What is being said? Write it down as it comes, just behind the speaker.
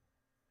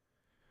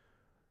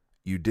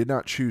You did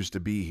not choose to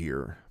be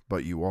here,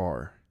 but you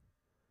are.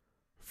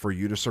 For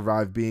you to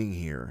survive being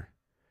here,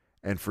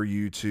 and for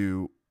you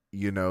to,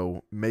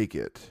 make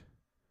it,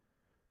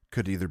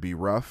 could either be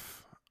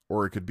rough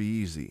or it could be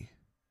easy.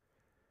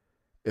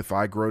 If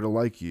I grow to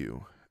like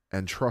you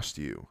and trust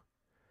you,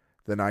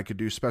 then I could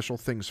do special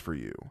things for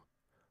you,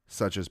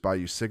 such as buy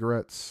you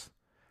cigarettes,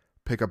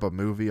 pick up a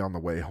movie on the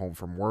way home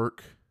from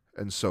work,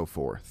 and so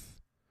forth.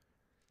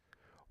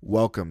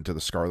 Welcome to the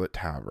Scarlett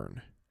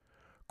Tavern.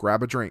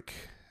 Grab a drink,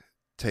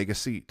 take a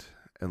seat,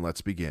 and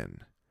let's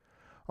begin.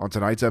 On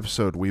tonight's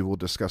episode, we will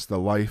discuss the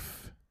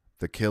life,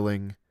 the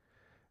killing,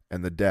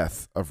 and the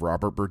death of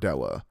Robert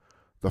Berdella,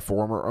 the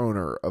former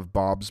owner of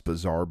Bob's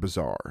Bizarre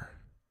Bazaar.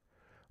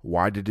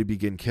 Why did he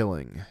begin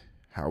killing?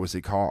 How was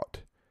he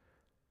caught?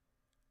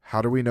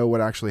 How do we know what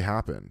actually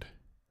happened?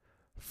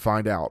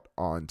 Find out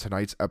on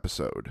tonight's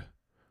episode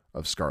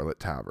of Scarlett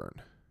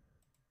Tavern.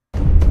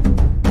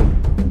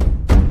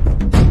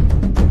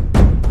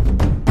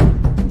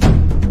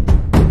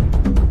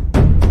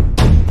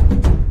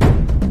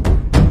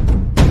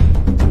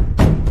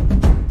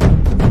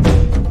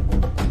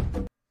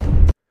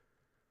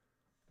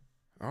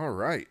 All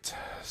right,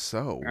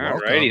 so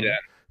welcome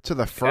to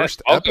the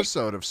first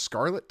episode of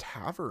Scarlett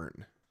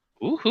Tavern.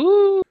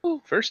 Woohoo!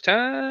 First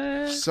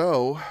time.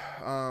 So,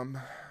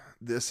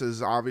 this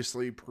is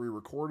obviously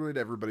pre-recorded.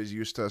 Everybody's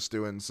used to us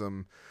doing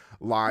some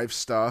live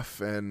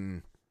stuff,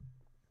 and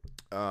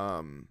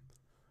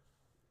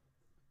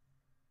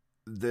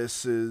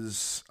this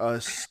is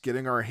us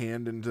getting our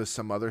hand into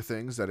some other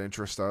things that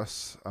interest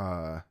us.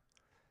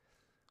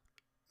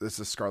 This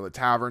is Scarlett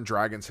Tavern,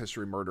 Dragons,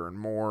 History, Murder, and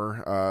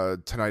more.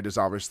 Tonight is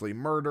obviously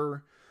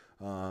murder,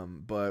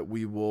 but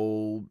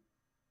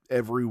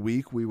every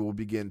week we will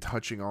begin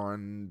touching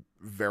on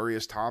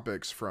various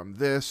topics from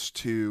this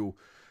to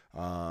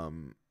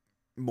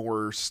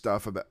more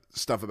stuff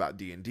about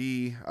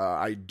D&D.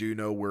 I do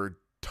know we're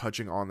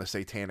touching on the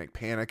Satanic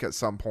Panic at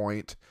some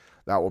point.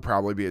 That will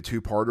probably be a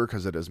two-parter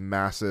because it is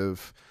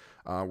massive.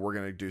 We're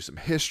going to do some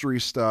history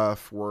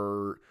stuff.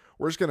 We're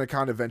just going to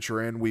kind of venture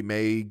in. We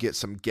may get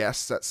some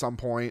guests at some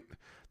point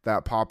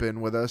that pop in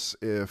with us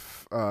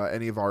if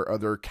any of our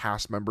other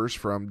cast members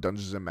from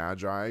Dungeons &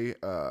 Magi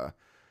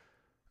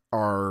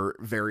are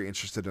very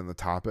interested in the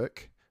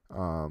topic.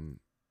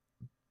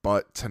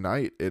 But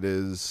tonight it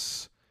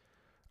is,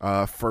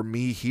 for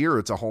me here,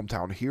 it's a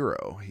hometown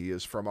hero. He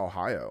is from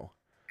Ohio.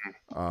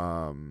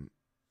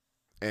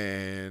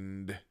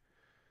 And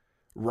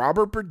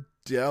Robert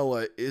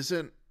Berdella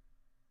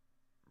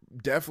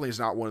definitely is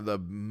not one of the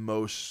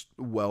most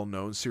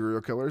well-known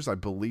serial killers. I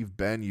believe,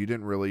 Ben, you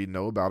didn't really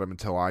know about him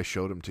until I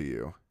showed him to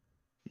you.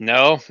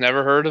 No,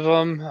 never heard of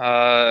him.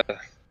 I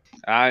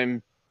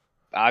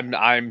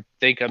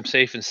think I'm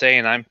safe in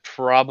saying I'm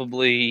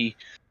probably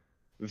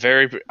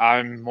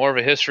I'm more of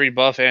a history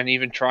buff and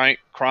even true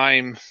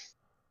crime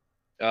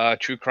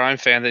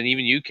fan than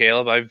even you,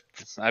 Caleb.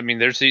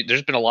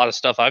 There's been a lot of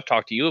stuff I've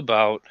talked to you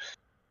about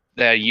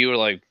that you were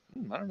like,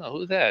 I don't know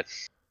who that.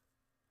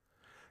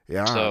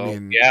 Yeah, so,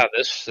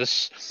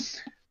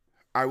 this.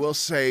 I will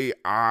say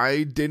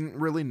I didn't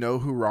really know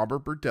who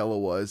Robert Berdella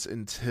was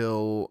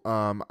until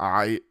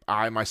I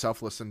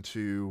myself listened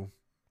to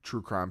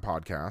true crime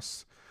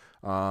podcasts,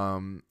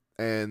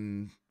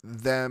 and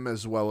them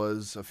as well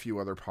as a few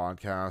other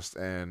podcasts,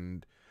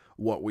 and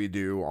what we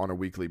do on a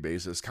weekly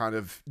basis kind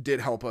of did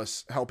help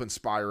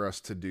inspire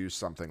us to do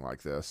something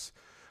like this,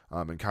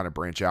 and kind of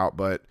branch out.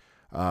 But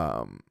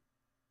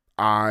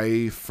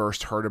I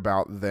first heard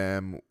about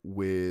them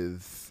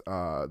with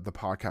the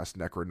podcast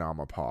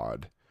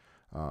Necronomipod.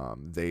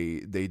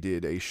 They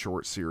did a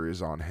short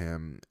series on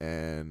him,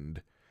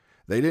 and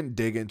they didn't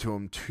dig into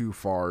him too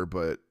far,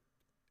 but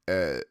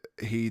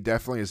he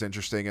definitely is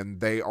interesting,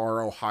 and they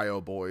are Ohio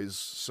boys,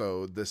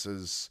 so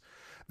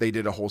they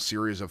did a whole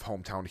series of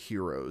hometown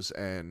heroes,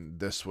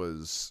 and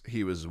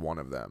he was one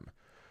of them.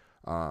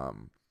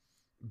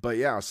 But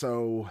yeah,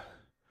 so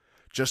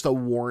just a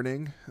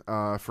warning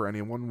for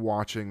anyone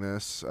watching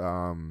this.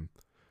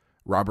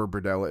 Robert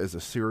Berdella is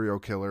a serial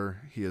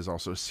killer. He is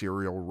also a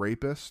serial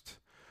rapist,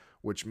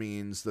 which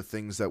means the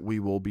things that we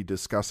will be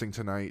discussing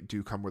tonight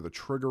do come with a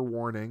trigger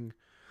warning.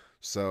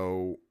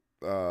 So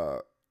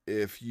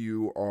if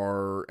you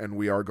are, and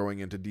we are going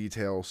into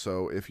detail,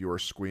 so if you are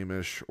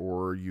squeamish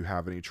or you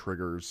have any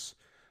triggers,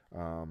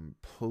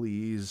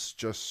 please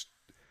just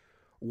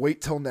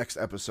wait till next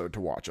episode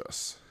to watch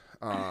us.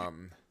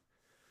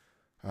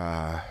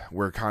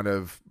 We're kind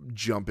of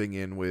jumping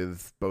in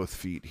with both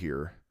feet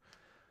here.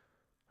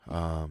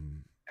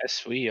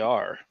 Yes, we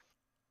are.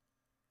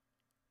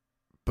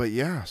 But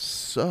yeah,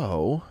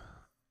 so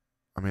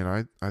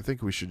I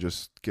think we should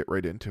just get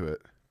right into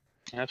it.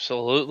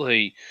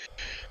 Absolutely.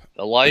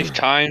 The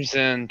lifetimes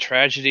and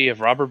tragedy of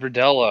Robert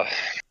Berdella.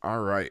 All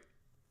right.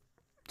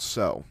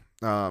 So,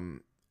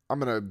 I'm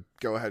going to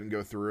go ahead and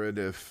go through it.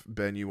 If,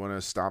 Ben, you want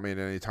to stop me at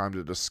any time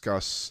to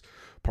discuss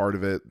part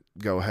of it,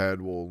 go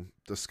ahead. We'll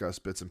discuss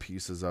bits and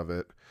pieces of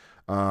it.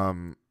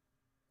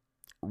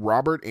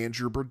 Robert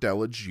Andrew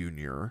Berdella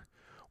Jr.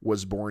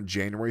 was born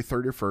January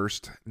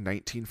 31st,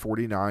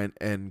 1949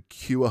 in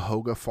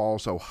Cuyahoga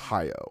Falls,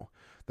 Ohio.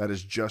 That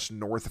is just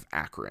north of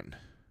Akron.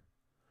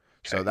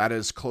 Okay. So that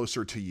is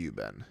closer to you,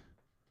 Ben.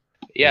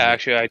 Yeah,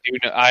 actually, I do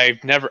know.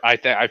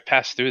 I've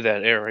passed through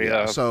that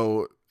area. Yeah,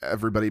 so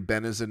everybody,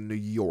 Ben is in New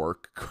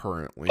York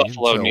currently.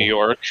 Buffalo, New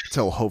York.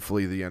 Until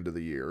hopefully the end of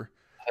the year.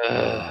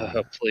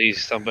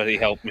 Please, somebody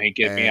help me.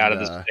 Get me out of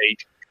this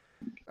state.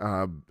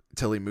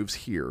 Till he moves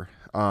here.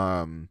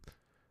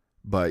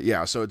 But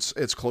yeah, so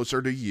it's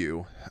closer to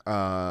you.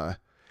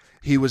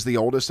 He was the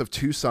oldest of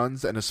two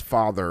sons, and his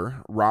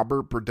father,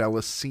 Robert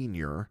Berdella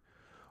Sr.,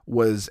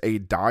 was a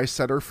die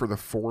setter for the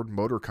Ford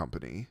Motor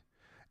Company,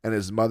 and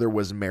his mother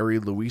was Mary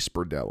Louise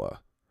Berdella.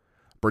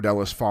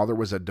 Berdella's father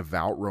was a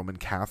devout Roman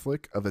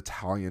Catholic of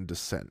Italian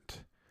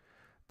descent.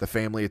 The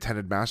family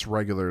attended Mass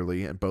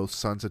regularly, and both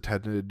sons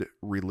attended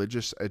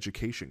religious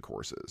education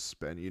courses.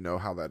 Ben, you know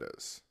how that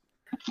is.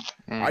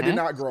 Mm-hmm. I did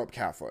not grow up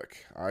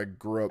Catholic. I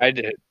grew up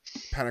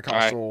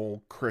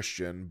Pentecostal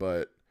Christian,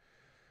 but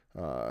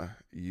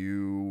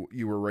you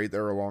were right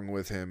there along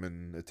with him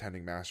and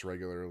attending Mass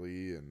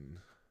regularly. And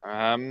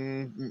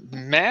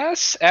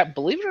Mass,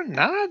 believe it or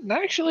not,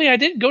 actually, I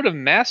didn't go to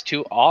Mass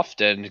too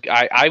often.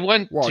 I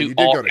went to you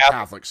did go to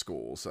Catholic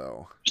school,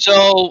 so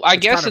I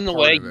guess in the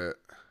way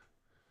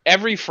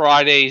every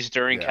Fridays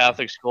during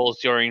Catholic schools,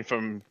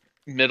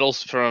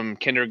 from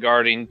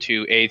kindergarten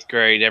to 8th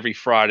grade, every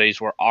Fridays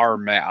were our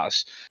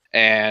Mass.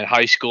 And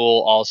high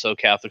school, also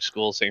Catholic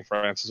school, St.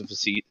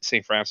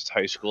 Francis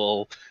High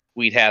School,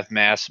 we'd have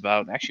Mass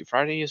about actually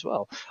Friday as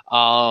well.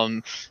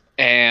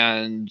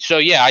 And so,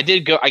 yeah, I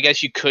did go. I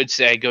guess you could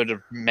say I go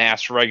to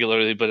Mass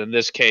regularly, but in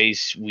this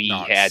case, we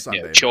had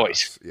no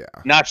choice. Yeah,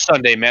 not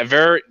Sunday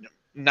Mass.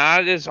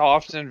 Not as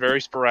often,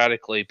 very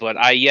sporadically. But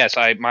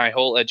my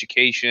whole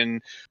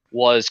education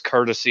was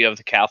courtesy of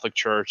the Catholic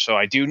Church, so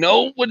I do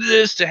know what it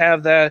is to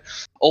have that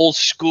old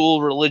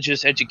school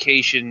religious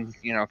education,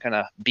 kind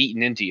of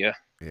beaten into you.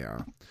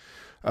 Yeah.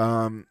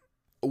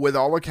 With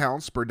all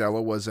accounts,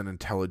 Berdella was an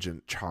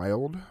intelligent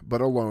child, but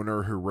a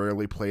loner who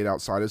rarely played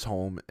outside his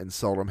home and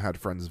seldom had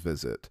friends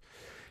visit.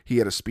 He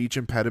had a speech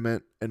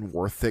impediment and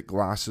wore thick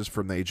glasses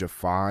from the age of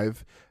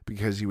 5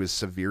 because he was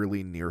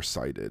severely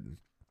nearsighted.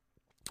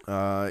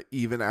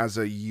 Even as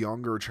a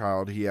younger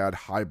child, he had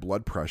high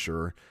blood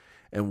pressure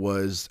and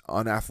was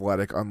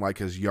unathletic, unlike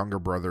his younger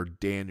brother,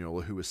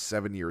 Daniel, who was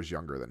 7 years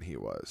younger than he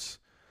was.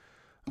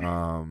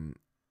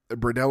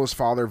 Berdella's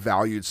father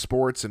valued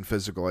sports and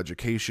physical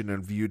education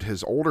and viewed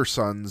his older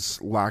son's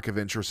lack of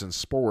interest in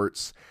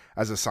sports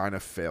as a sign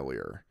of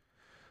failure.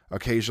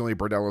 Occasionally,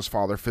 Berdella's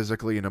father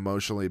physically and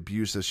emotionally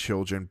abused his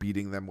children,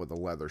 beating them with a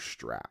leather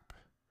strap.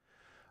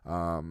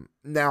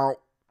 Now,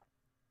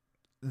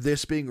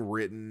 this being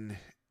written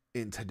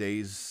in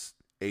today's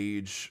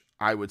age,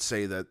 I would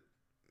say that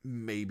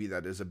maybe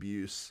that is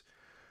abuse.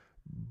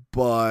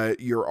 But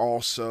you're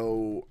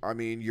also,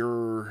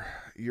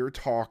 you're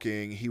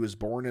talking, he was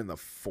born in the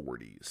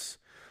 40s.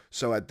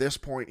 So at this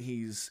point,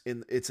 it's in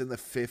the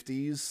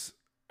 50s,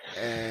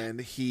 and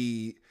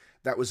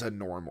that was a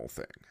normal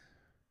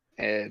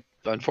thing.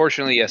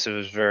 Unfortunately, yes, it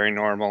was very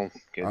normal.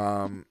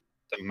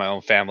 My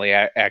own family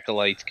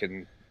acolytes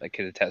can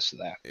attest to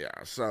that.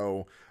 Yeah,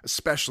 so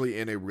especially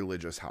in a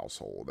religious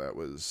household, that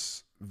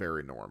was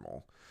very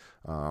normal.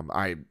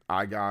 I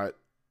got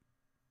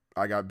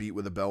beat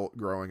with a belt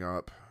growing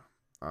up.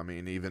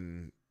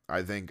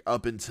 I think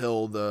up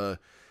until the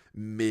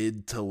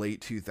mid to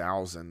late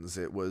 2000s,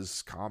 it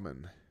was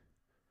common.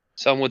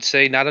 Some would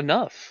say not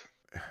enough.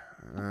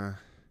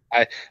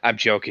 I'm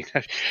joking.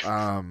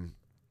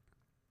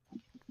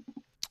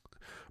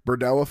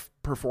 Berdella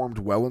performed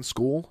well in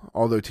school,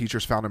 although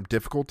teachers found him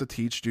difficult to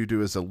teach due to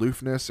his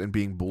aloofness and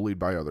being bullied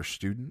by other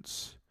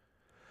students.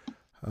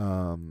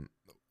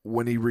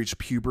 When he reached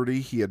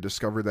puberty, he had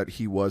discovered that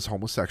he was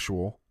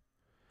homosexual.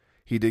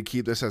 He did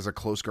keep this as a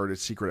close-guarded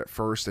secret at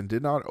first and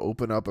did not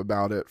open up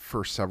about it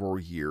for several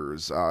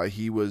years.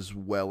 He was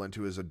well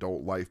into his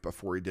adult life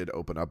before he did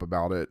open up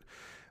about it.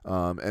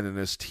 And in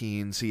his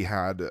teens, he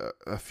had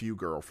a few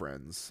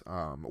girlfriends.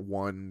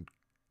 One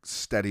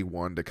steady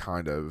one to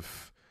kind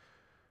of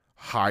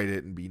hide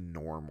it and be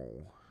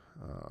normal,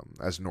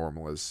 as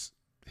normal as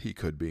he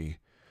could be.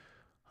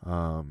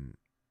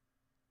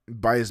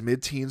 By his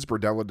mid-teens,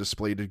 Berdella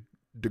displayed a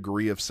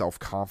degree of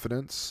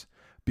self-confidence,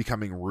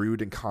 becoming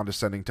rude and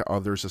condescending to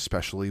others,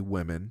 especially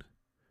women.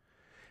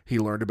 He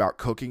learned about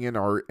cooking and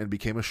art and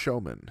became a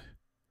showman.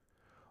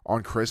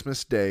 On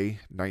Christmas Day,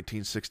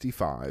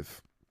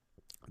 1965,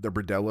 the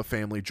Berdella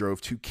family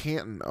drove to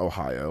Canton,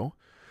 Ohio,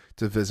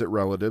 to visit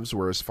relatives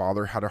where his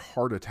father had a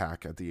heart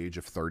attack at the age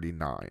of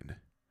 39.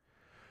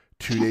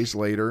 2 days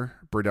later,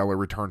 Berdella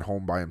returned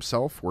home by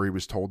himself, where he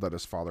was told that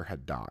his father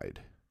had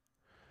died.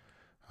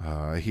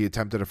 He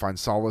attempted to find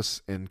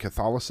solace in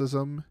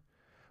Catholicism,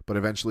 but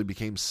eventually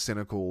became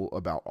cynical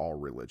about all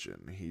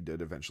religion. He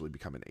did eventually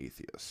become an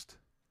atheist.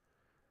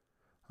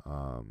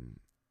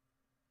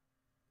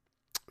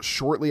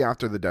 Shortly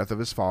after the death of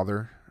his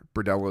father,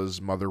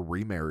 Berdella's mother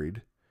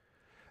remarried.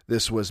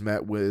 This was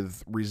met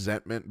with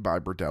resentment by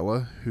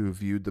Berdella, who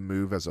viewed the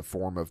move as a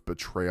form of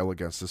betrayal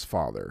against his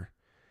father.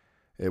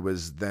 It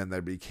was then that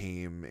it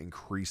became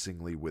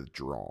increasingly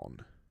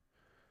withdrawn.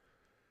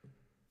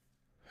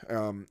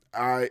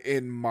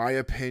 In my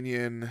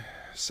opinion,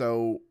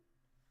 so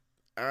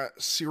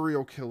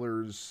serial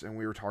killers, and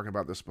we were talking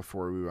about this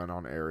before we went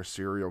on air,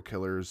 serial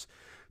killers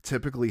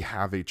typically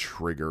have a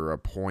trigger, a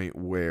point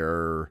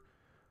where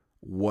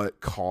what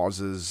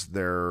causes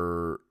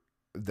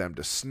them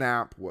to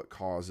snap, what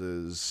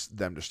causes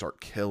them to start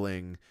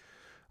killing.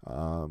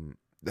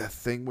 The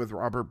thing with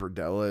Robert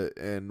Berdella,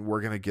 and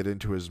we're going to get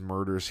into his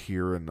murders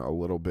here in a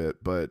little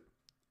bit, but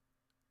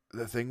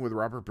the thing with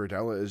Robert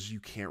Berdella is you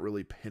can't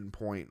really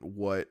pinpoint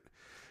what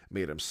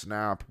made him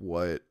snap,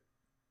 what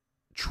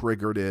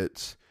triggered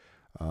it.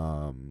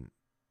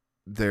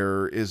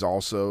 There is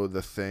also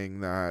the thing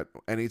that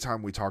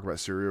anytime we talk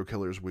about serial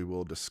killers, we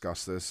will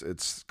discuss this.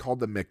 It's called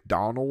the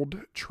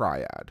McDonald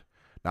Triad,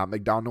 not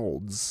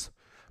McDonald's.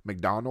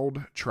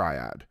 McDonald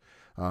Triad.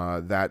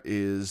 That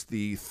is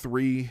the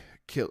three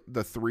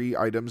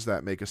items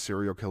that make a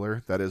serial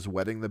killer. That is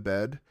wetting the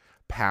bed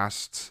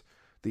past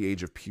the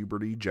age of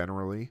puberty,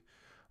 generally.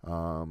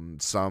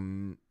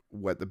 Some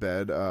wet the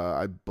bed.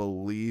 I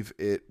believe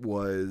it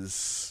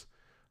was,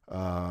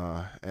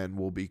 and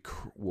we'll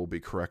be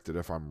corrected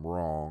if I'm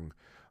wrong.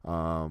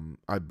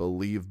 I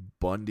believe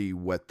Bundy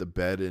wet the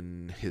bed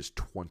in his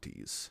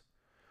 20s.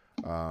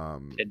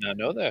 Did not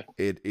know that.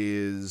 It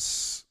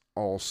is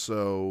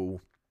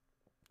also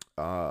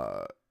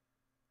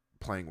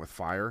playing with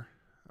fire,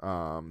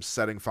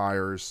 setting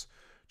fires,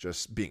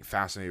 just being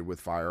fascinated with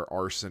fire.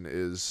 Arson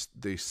is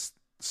the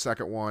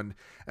second one,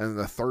 and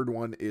the third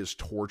one is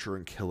torture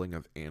and killing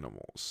of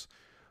animals.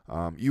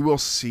 We will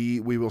see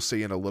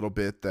in a little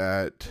bit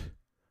that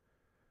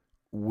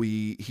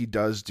he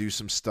does do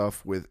some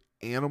stuff with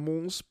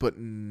animals, but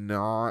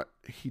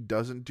he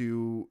doesn't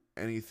do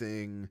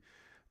anything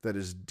that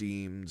is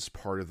deemed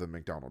part of the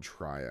McDonald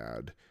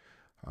Triad.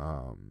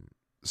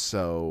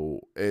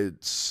 So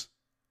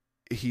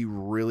he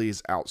really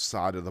is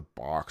outside of the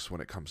box when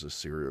it comes to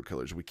serial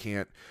killers.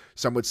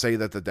 Some would say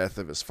that the death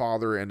of his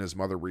father and his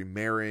mother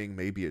remarrying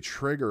may be a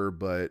trigger,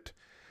 but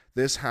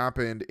this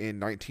happened in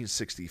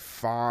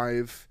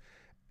 1965,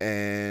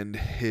 and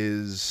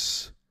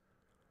his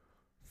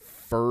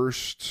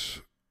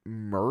first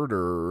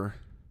murder,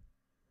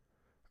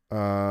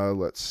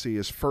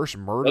 his first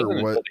murder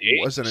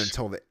wasn't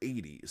until the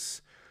 80s.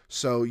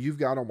 So you've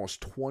got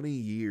almost 20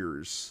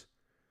 years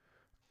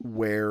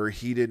where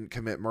he didn't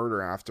commit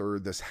murder after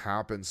this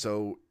happened.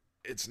 So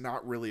it's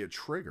not really a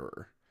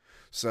trigger.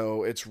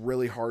 So it's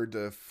really hard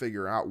to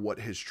figure out what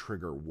his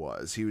trigger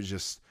was.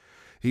 This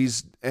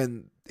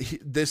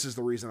is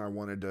the reason I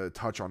wanted to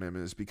touch on him,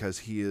 is because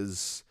he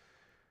is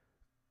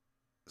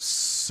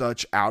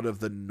such out of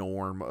the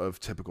norm of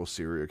typical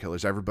serial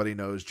killers. Everybody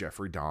knows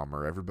Jeffrey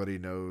Dahmer. Everybody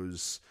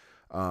knows,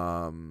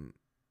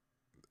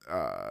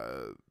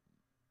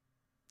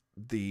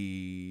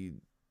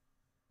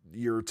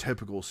 your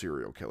typical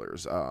serial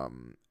killers,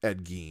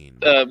 Ed Gein,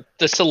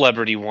 the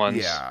celebrity ones.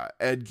 Yeah,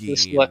 Ed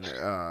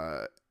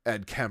Gein,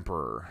 Ed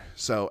Kemper.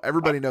 So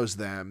everybody knows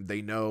them.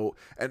 They know,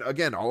 and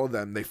again, all of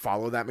them, they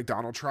follow that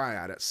McDonald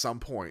Triad. At some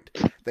point,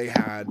 they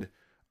had,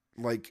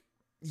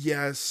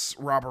 yes,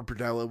 Robert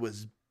Berdella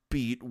was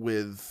beat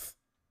with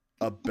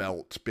a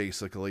belt,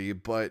 basically,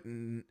 but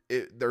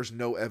there's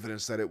no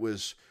evidence that it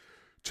was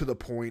to the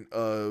point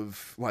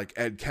of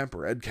Ed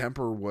Kemper. Ed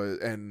Kemper was,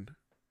 and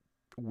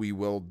we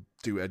will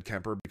do Ed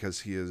Kemper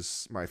because he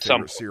is my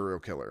favorite serial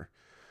killer.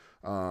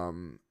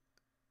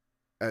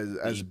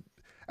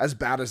 As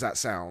bad as that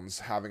sounds,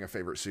 having a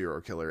favorite serial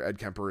killer, Ed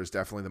Kemper is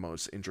definitely the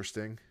most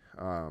interesting.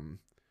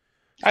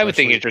 I would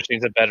think interesting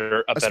is a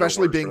better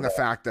especially being the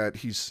fact that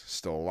he's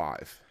still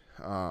alive.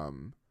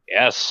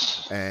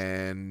 Yes,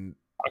 and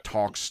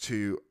talks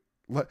to.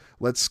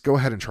 Let's go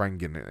ahead and try and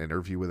get an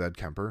interview with Ed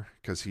Kemper,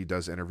 because he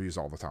does interviews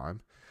all the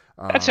time.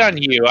 That's on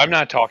you. I'm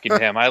not talking to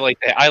him. I like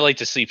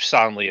to sleep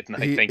soundly at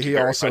night. He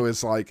also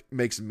is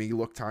makes me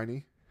look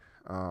tiny,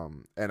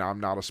 and I'm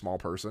not a small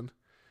person.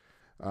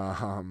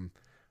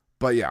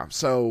 But yeah.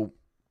 So,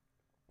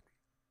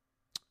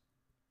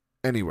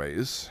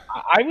 anyways,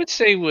 I would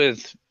say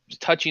with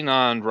touching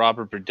on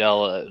Robert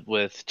Berdella,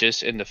 with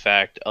just in the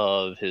fact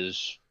of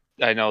his,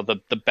 I know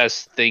the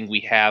best thing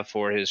we have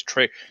for his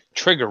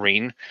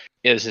triggering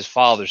is his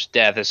father's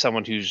death. As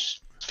someone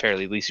who's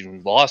fairly recently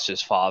lost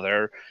his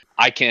father,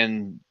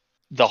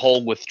 the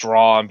whole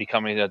withdrawn,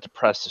 becoming a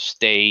depressive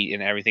state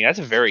and everything, that's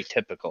very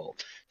typical,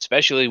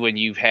 especially when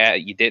you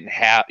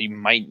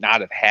might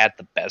not have had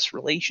the best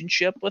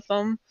relationship with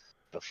them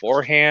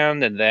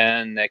beforehand, and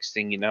then next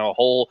thing you know, a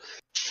whole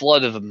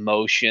flood of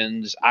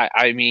emotions.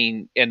 I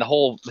mean, and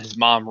his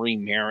mom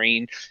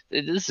remarrying.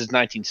 This is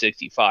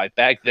 1965.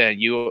 Back then,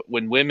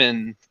 when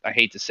women, I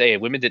hate to say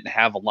it, women didn't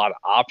have a lot of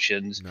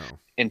options. No.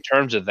 In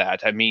terms of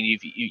that. I mean,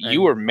 if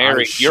you were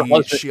married, your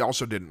husband, she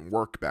also didn't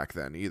work back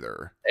then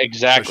either.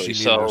 Exactly. So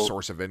she needed a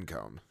source of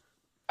income.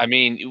 I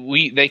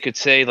mean, they could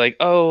say like,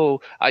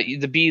 "Oh,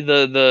 to be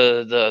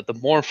the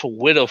mournful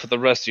widow for the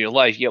rest of your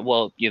life." Yeah,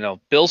 well,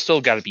 Bill's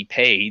still got to be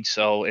paid.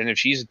 So, and if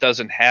she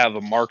doesn't have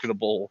a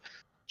marketable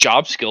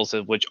job skills,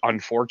 which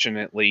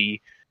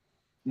unfortunately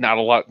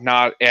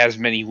not as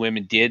many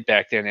women did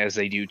back then as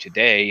they do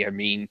today. I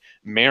mean,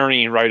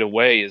 marrying right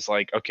away is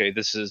like, okay,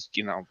 this is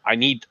I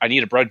need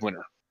a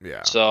breadwinner.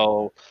 Yeah.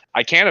 So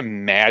I can't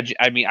imagine.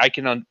 I mean, I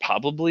can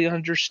probably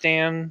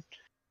understand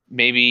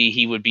maybe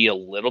he would be a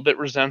little bit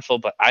resentful,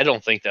 but I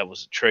don't think that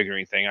was a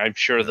triggering thing. I'm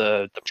sure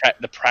No.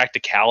 the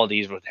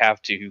practicalities would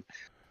have to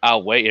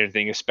outweigh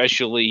anything,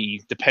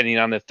 especially depending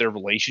on if their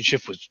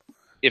relationship was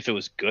if it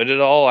was good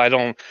at all. I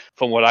don't,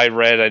 from what I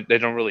read, they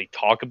don't really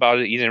talk about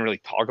it. He didn't really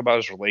talk about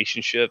his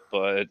relationship,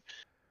 but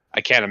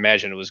I can't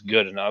imagine it was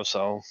good enough.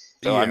 So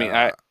I mean,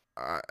 Yeah.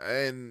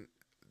 And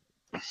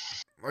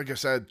like I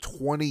said,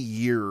 20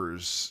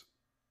 years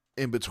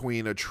in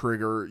between a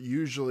trigger.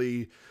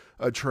 Usually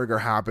a trigger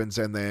happens,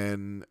 and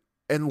then,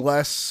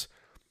 unless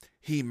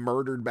he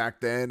murdered back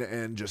then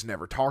and just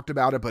never talked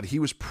about it, but he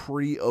was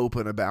pretty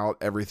open about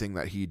everything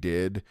that he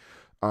did.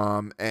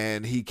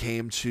 And he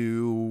came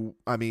to,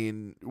 I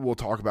mean, we'll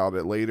talk about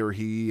it later.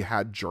 He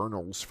had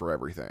journals for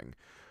everything.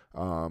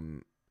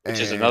 which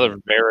is another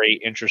And very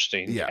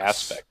interesting yes,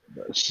 aspect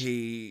of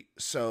this.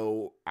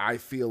 so I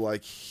feel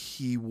like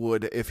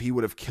if he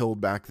would have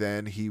killed back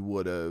then, he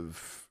would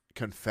have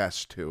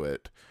confessed to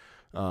it.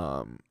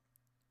 Um,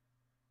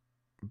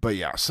 but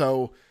yeah,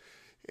 so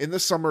in the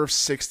summer of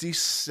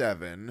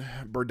 '67,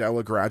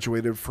 Berdella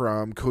graduated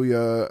from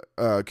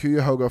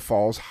Cuyahoga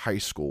Falls High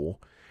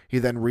School. He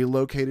then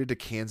relocated to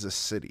Kansas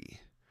City.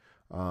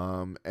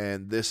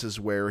 And this is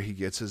where he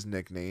gets his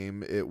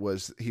nickname. He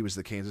was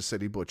the Kansas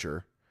City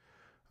Butcher.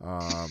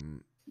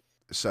 Um,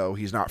 so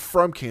he's not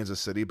from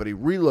Kansas City, but he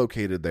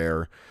relocated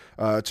there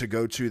to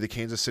go to the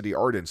Kansas City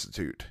Art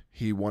Institute.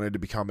 He wanted to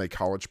become a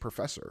college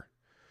professor.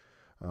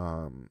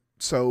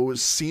 So it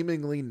was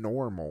seemingly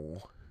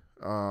normal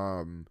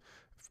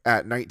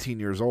at 19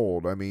 years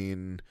old. I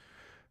mean,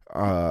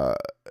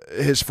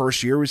 his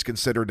first year was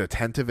considered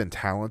attentive and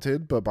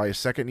talented, but by his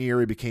second year,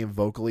 he became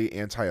vocally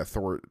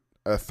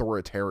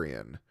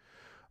authoritarian.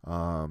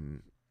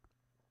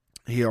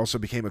 He also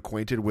became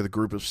acquainted with a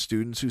group of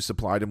students who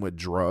supplied him with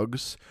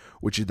drugs,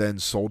 which he then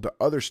sold to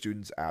other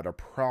students at a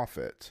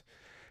profit.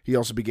 He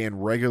also began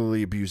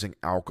regularly abusing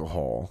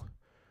alcohol.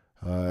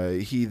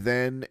 He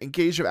then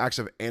engaged in acts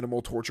of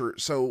animal torture.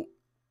 So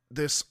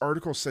this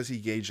article says he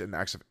engaged in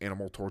acts of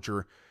animal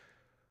torture.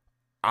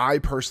 I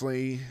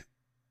personally,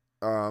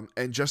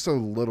 and just a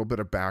little bit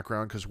of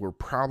background, because we're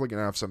probably going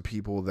to have some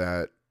people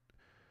that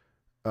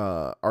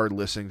are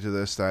listening to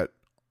this that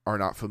are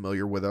not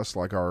familiar with us,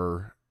 like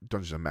our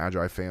Dungeons and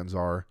Magi fans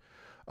are.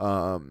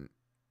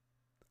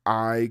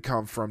 I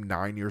come from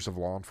 9 years of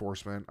law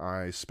enforcement.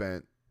 I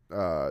spent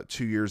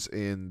 2 years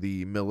in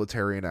the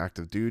military and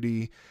active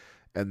duty,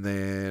 and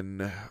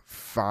then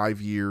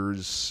 5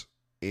 years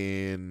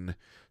in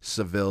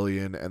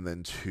civilian, and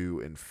then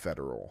 2 in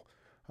federal.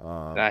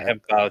 I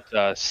have about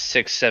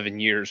 6-7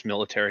 years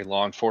military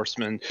law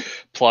enforcement,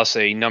 plus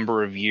a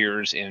number of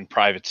years in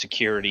private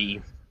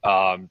security.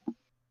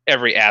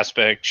 Every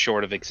aspect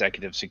short of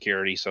executive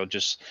security, so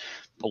just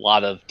a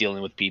lot of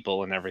dealing with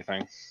people and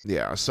everything.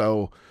 Yeah,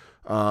 so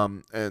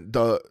and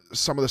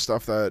some of the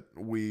stuff that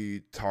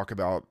we talk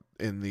about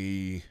in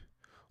the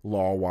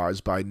law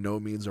wise, by no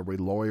means are we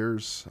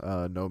lawyers,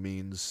 no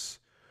means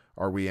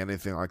are we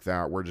anything like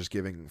that. We're just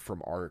giving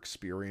from our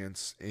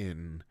experience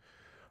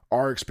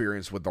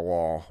with the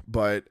law.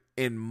 But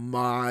in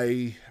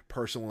my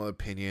personal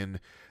opinion,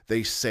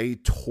 they say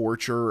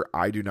torture.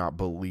 I do not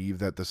believe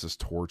that this is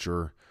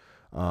torture.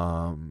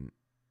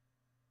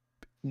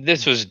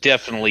 This was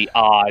definitely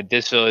odd.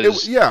 This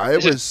was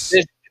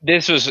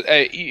this was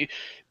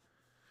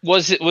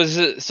was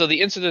it so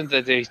the incident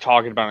that he's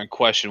talking about in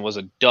question was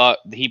a duck.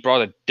 He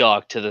brought a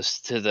duck to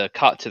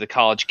the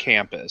college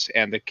campus,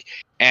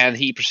 and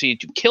he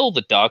proceeded to kill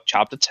the duck,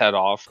 chopped its head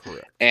off,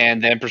 correct,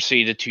 and then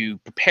proceeded to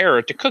prepare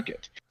it to cook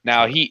it.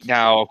 correct.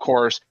 Now of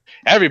course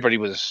everybody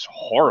was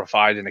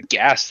horrified and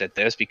aghast at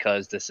this,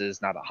 because this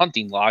is not a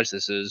hunting lodge.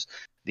 This is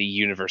the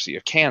University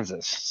of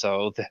Kansas.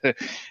 So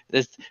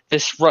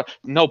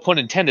no pun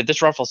intended,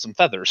 this ruffles some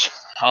feathers.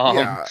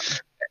 Yeah,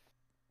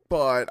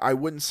 but I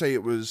wouldn't say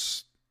it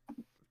was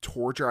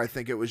torture. I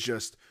think it was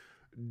just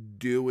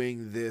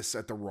doing this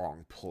at the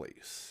wrong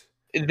place.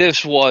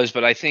 This was,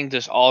 but I think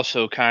this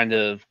also kind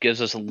of gives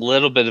us a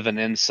little bit of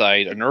an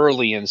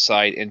early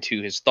insight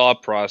into his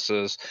thought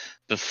process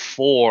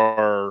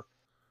before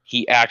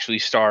he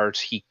actually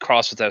he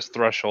crosses that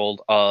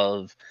threshold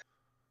of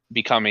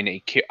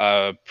becoming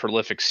a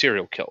prolific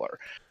serial killer.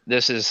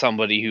 This is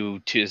somebody who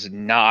is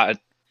not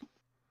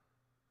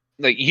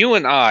like you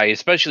and I,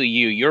 especially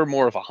you're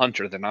more of a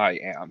hunter than I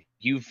am.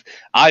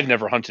 I've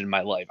never hunted in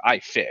my life. I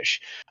fish.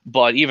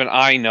 But even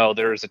I know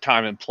there's a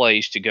time and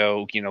place to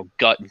go,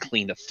 gut and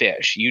clean a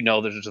fish.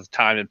 There's a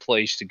time and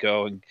place to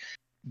go and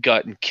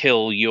gut and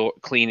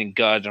clean and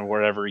gut, or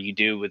whatever you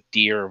do with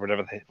deer, or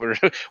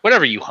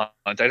whatever you hunt.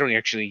 I don't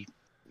actually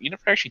you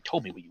never actually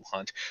told me what you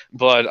hunt,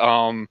 but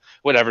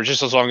whatever.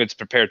 Just as long as it's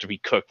prepared to be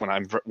cooked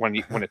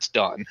when it's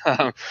done.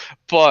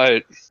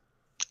 But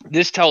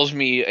this tells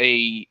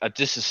me a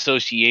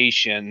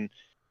disassociation.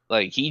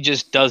 Like he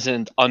just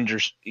doesn't under.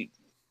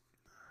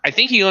 I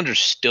think he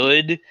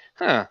understood.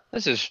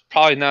 This is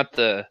probably not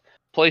the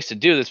place to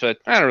do this, but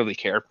I don't really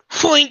care.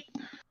 Flink!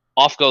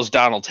 Off goes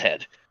Donald's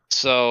head.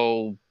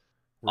 So,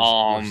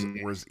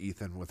 Where's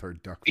Ethan with her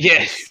duck yeah.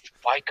 voice?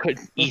 Why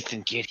couldn't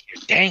Ethan get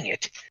here? Dang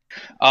it!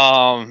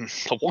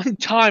 The one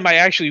time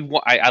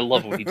I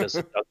love when he does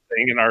the duck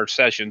thing in our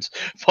sessions,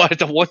 but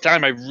the one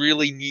time I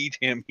really need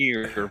him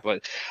here.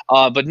 But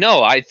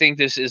no, I think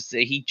this is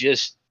he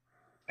just.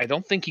 I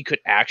don't think he could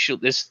actually.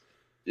 This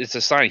is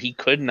a sign he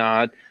could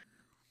not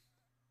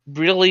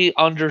really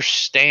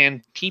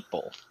understand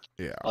people.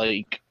 Yeah.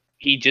 Like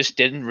he just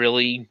didn't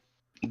really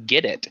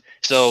get it.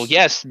 So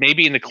yes,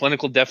 maybe in the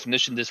clinical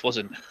definition this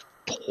wasn't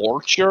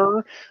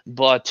torture,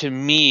 but to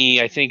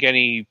me, I think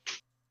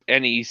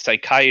any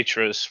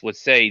psychiatrist would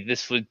say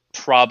this would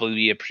probably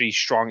be a pretty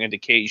strong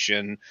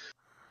indication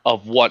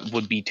of what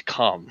would be to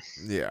come.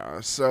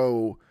 Yeah.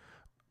 So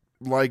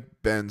like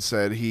Ben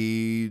said,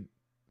 he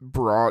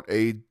brought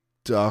a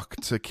duck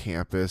to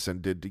campus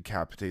and did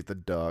decapitate the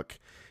duck.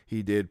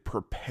 He did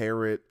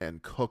prepare it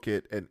and cook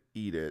it and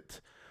eat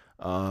it.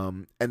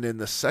 And in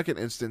the second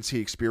instance, he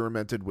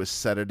experimented with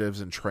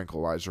sedatives and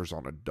tranquilizers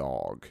on a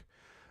dog.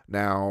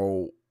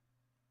 Now,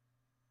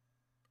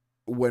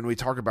 when we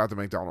talk about the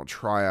McDonald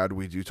triad,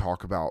 we do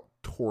talk about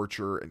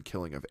torture and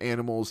killing of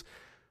animals.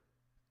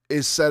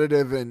 Is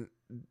sedative and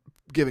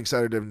giving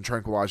sedative and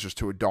tranquilizers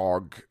to a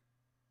dog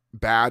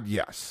bad?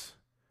 Yes.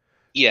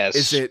 Yes.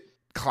 Is it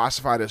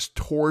classified as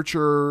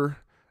torture?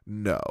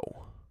 No.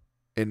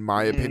 In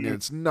my opinion,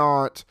 it's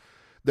not.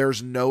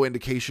 There's no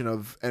indication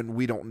of, and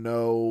we don't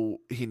know,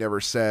 he never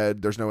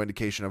said, there's no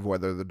indication of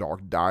whether the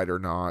dog died or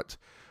not.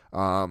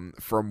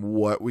 From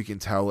what we can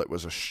tell, it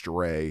was a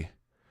stray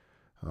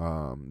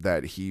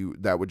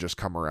that would just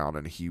come around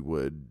and he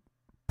would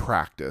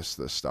practice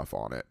this stuff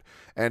on it.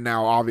 And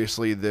now,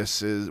 obviously,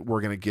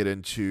 we're going to get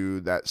into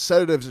that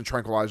sedatives and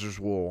tranquilizers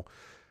will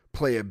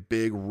play a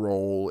big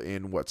role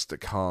in what's to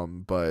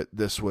come, but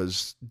this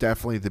was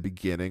definitely the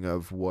beginning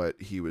of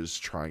what he was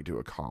trying to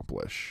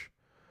accomplish.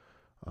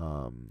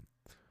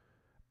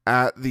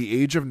 At the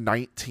age of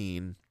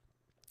 19,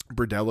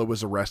 Berdella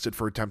was arrested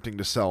for attempting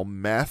to sell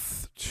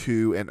meth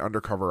to an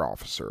undercover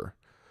officer.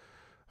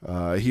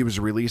 He was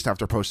released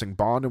after posting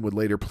bond and would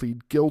later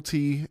plead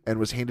guilty and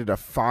was handed a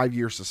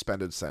 5-year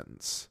suspended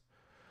sentence.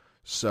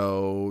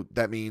 So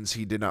that means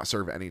he did not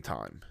serve any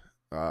time.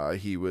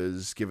 He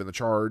was given the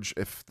charge.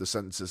 If the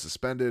sentence is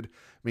suspended,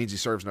 means he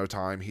serves no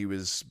time. He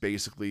was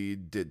basically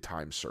did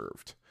time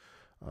served.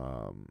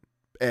 And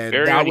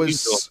very that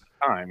was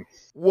time.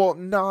 Well,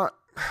 not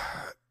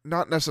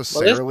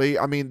necessarily.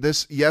 I mean,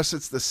 it's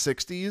the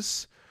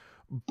 60s,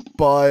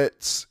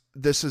 but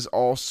this is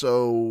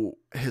also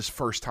his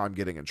first time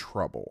getting in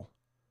trouble.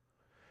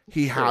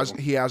 He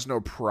has no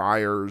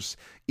priors.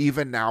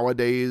 Even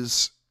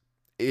nowadays,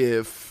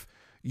 if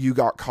you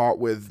got caught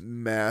with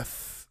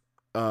meth,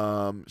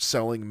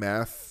 selling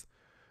meth,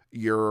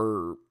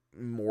 you're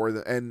more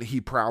than, and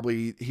he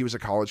was a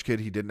college kid.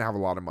 He didn't have a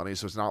lot of money,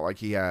 so it's not like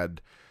he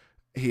had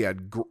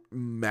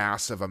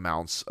massive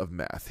amounts of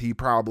meth. He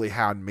probably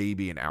had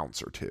maybe an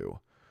ounce or two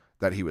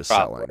that he was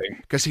selling,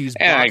 because he's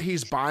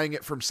buying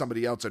it from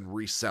somebody else and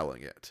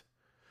reselling it.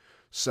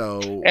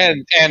 So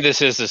and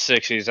this is the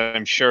 60s.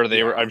 I'm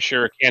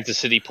sure Kansas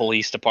City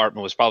Police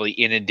Department was probably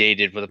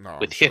inundated with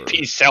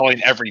hippies selling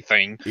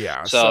everything.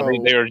 Yeah, so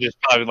they were just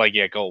probably like,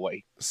 yeah, go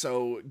away.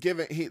 So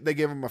they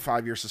gave him a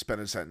 5-year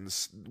suspended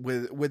sentence.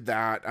 With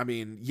that, I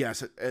mean,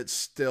 yes, it's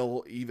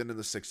still, even in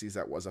the 60s,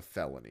 that was a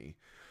felony.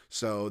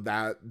 So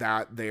that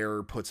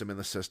there puts him in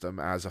the system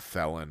as a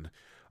felon.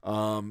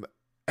 And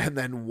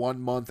then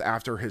 1 month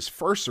after his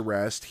first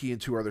arrest, he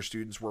and 2 other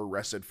students were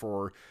arrested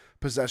for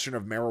possession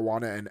of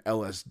marijuana and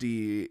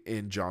LSD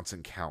in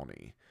Johnson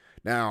County.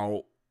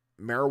 Now,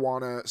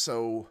 marijuana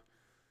and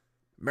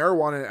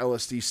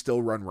LSD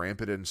still run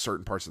rampant in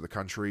certain parts of the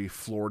country.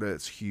 Florida,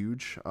 it's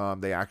huge.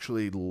 They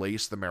actually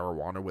lace the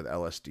marijuana with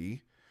LSD.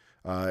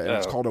 And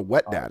it's called a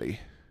wet daddy.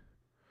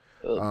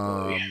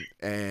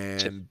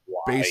 And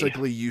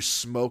basically you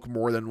smoke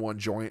more than one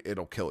joint,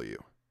 it'll kill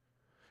you.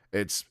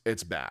 It's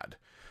bad.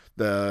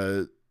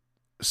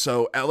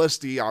 So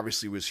LSD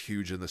obviously was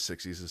huge in the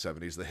 60s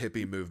and 70s. The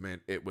hippie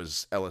movement,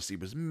 LSD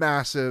was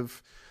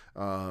massive.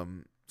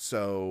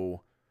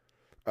 So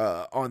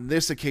on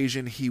this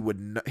occasion, he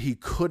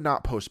could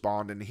not post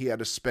bond, and he had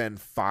to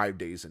spend 5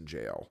 days in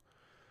jail.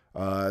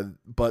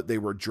 But they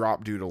were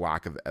dropped due to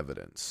lack of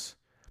evidence.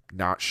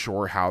 Not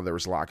sure how there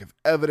was lack of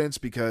evidence,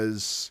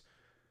 because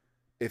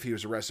if he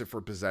was arrested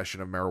for possession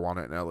of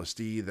marijuana and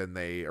LSD, then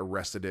they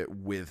arrested it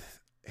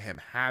with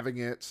him having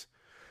it.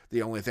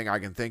 The only thing I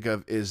can think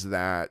of is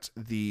that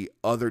the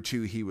other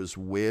 2 he was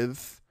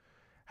with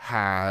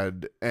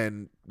had,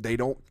 and they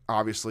don't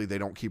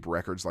keep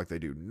records like they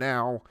do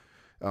now.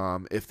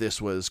 If this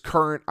was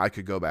current, I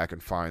could go back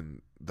and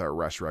find the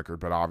arrest record,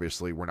 but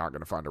obviously we're not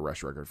going to find an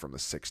arrest record from the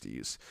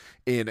 60s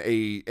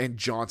in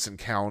Johnson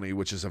County,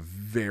 which is a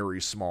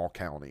very small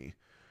county.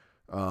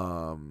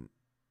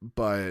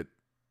 But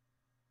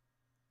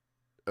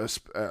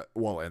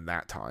well, in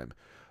that time.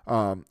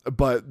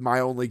 But my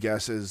only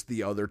guess is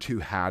the other two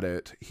had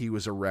it. He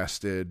was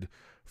arrested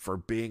for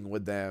being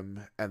with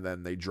them, and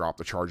then they dropped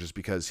the charges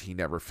because he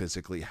never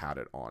physically had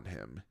it on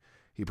him.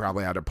 He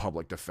probably had a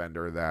public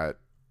defender that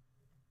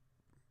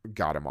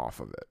got him off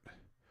of it.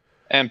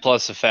 And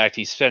plus the fact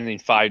he's spending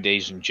 5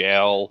 days in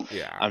jail.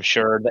 Yeah. I'm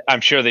sure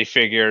they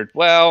figured,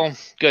 well,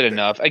 good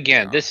enough.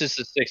 Again, this is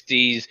the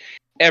 60s.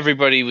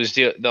 Everybody was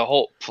the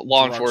whole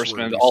law Drugs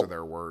enforcement, were least of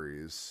their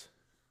worries.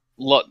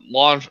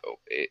 Law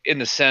in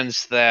the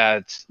sense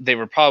that they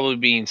were probably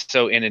being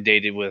so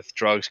inundated with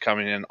drugs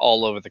coming in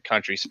all over the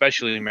country,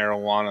 especially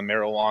marijuana.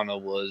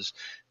 Marijuana was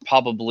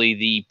probably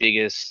the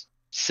biggest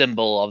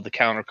symbol of the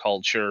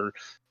counterculture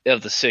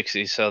of the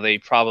 60s. So they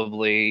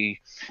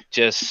probably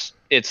just,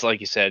 it's like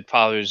you said,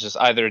 probably was just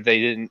either they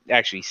didn't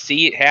actually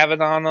see it, have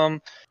it on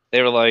them.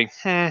 They were like,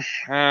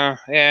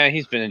 yeah,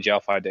 he's been in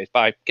jail 5 days.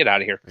 Bye. Get out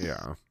of here.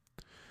 Yeah.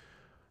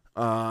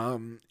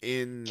 In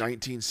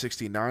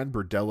 1969,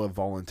 Berdella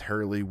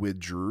voluntarily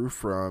withdrew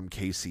from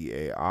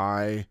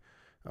KCAI,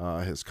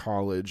 his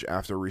college,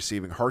 after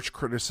receiving harsh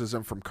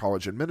criticism from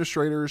college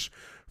administrators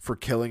for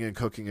killing and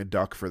cooking a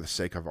duck for the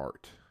sake of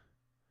art.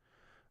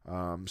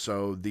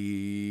 So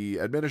the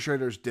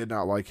administrators did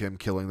not like him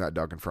killing that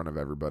duck in front of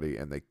everybody,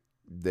 and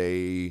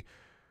they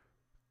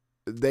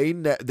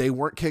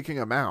weren't kicking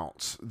him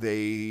out.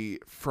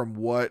 From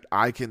what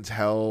I can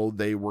tell,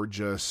 they were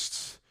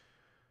just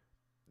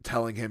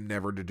telling him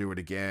never to do it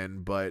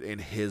again, but in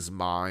his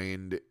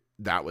mind,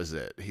 that was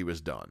it. He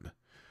was done.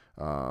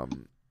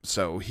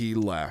 So he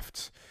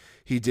left.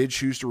 He did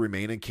choose to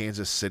remain in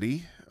Kansas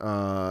City,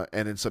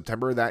 and in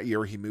September of that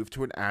year, he moved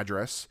to an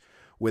address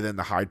within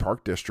the Hyde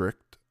Park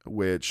district,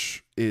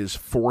 which is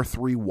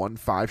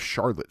 4315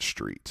 Charlotte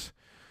Street.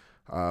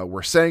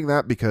 We're saying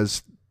that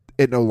because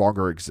it no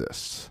longer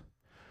exists.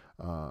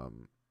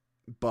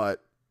 But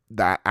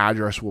that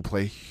address will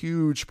play a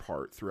huge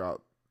part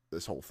throughout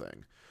this whole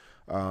thing.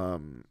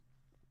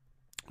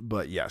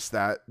 But yes,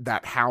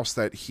 that house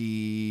that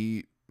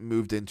he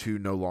moved into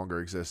no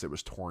longer exists. It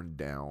was torn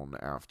down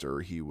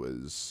after he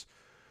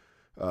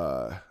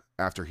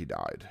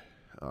died.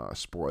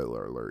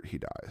 Spoiler alert, he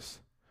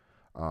dies.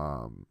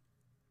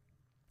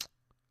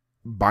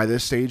 By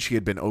this stage, he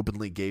had been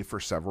openly gay for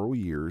several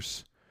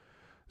years.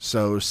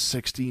 So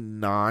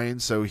 69,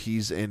 so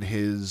he's in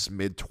his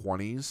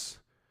mid-20s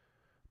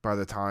by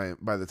the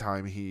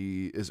time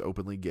he is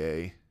openly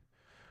gay.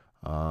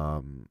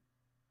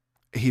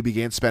 He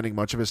began spending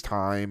much of his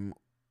time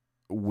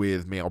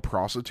with male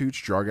prostitutes,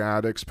 drug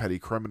addicts, petty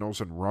criminals,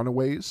 and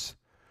runaways.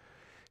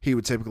 He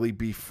would typically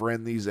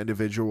befriend these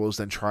individuals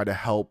and try to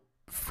help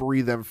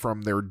free them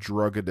from their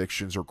drug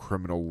addictions or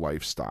criminal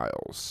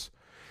lifestyles.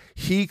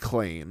 He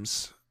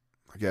claims,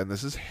 again,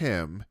 this is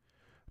him,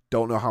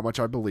 don't know how much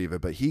I believe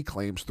it, but he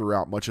claims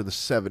throughout much of the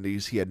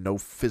 70s he had no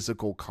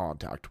physical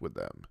contact with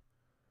them.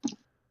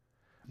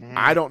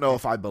 I don't know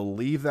if I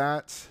believe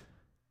that.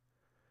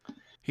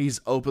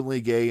 He's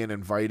openly gay and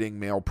inviting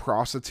male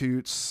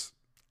prostitutes.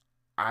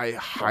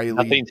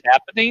 Nothing's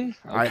happening?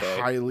 Okay. I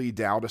highly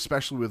doubt,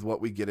 especially with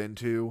what we get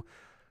into,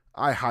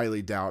 I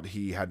highly doubt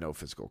he had no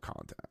physical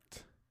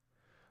contact.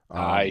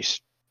 I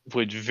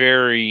would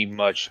very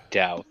much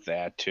doubt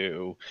that,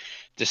 too.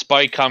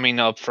 Despite coming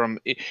up from...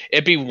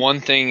 It'd be one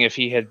thing if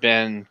he had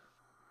been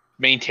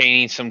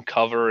maintaining some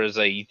cover as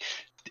a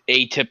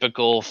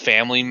atypical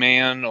family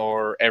man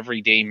or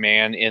everyday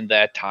man in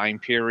that time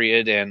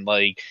period and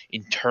like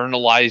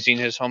internalizing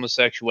his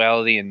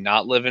homosexuality and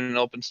not living an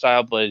open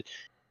style, but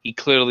he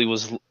clearly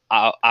was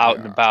out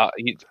and about.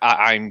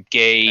 I'm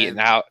gay and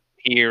out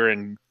here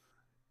and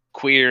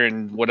queer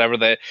and whatever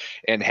that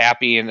and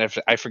happy. And if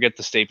I forget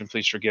the statement,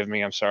 please forgive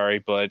me. I'm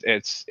sorry, but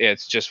it's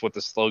just what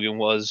the slogan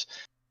was.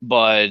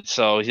 But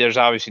so there's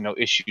obviously no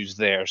issues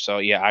there. So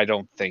yeah, I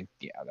don't think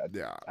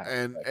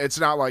and it's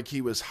not like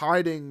he was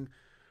hiding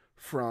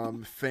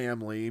from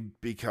family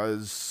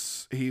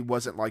because he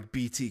wasn't like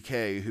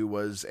BTK, who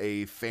was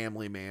a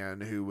family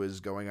man who was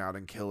going out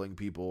and killing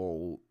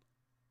people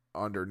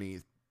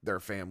underneath their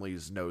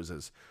family's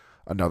noses.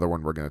 Another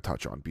one we're going to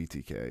touch on,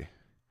 BTK.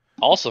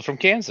 Also from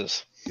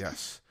Kansas.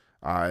 Yes.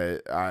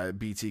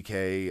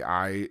 BTK,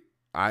 I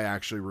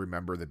actually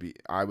remember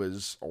I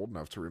was old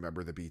enough to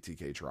remember the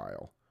BTK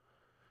trial.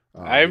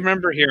 I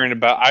remember hearing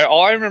about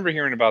all I remember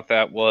hearing about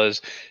that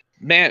was,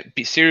 man,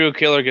 serial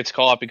killer gets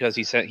caught because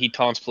he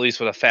taunts police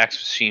with a fax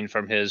machine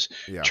from his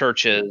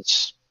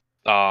church's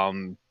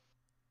fax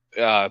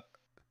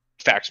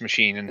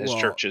machine in his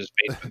church's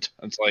basement.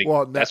 It's like, it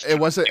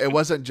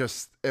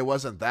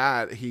wasn't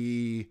that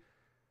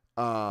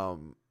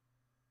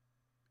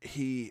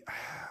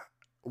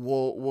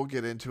we'll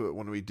get into it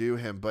when we do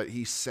him, but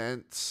he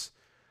sent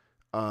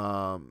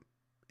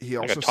he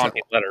also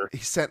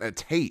sent a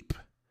tape.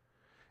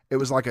 It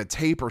was like a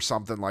tape or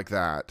something like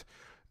that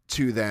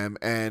to them,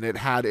 and it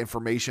had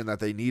information that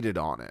they needed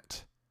on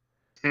it.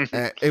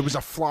 And it was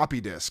a floppy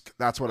disk.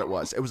 That's what it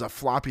was. It was a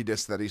floppy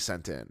disk that he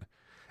sent in,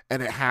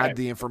 and it had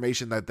the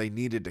information that they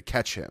needed to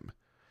catch him,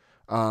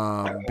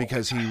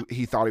 because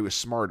he thought he was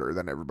smarter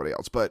than everybody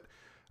else. But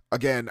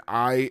again,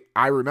 I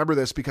remember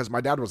this because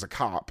my dad was a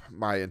cop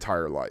my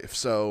entire life,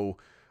 so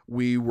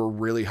we were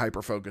really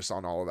hyper focused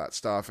on all of that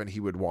stuff, and he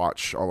would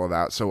watch all of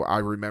that. So I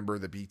remember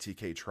the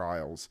BTK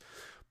trials.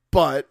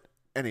 But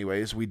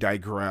anyways, we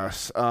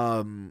digress.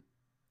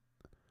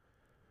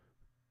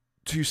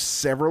 To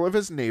several of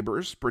his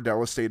neighbors,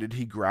 Berdella stated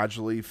he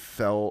gradually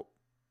felt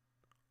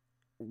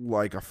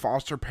like a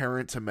foster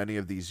parent to many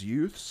of these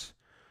youths.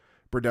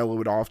 Berdella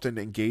would often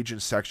engage in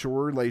sexual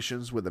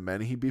relations with the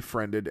men he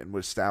befriended and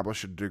would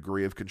establish a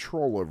degree of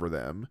control over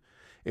them,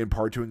 in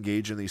part to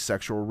engage in these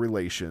sexual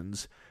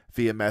relations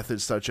via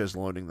methods such as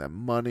loaning them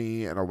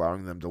money and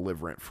allowing them to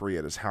live rent-free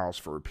at his house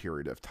for a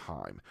period of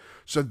time.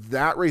 So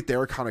that right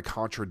there kind of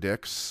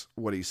contradicts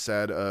what he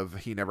said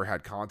of he never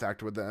had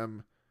contact with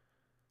them.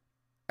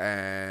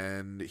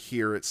 And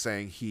here it's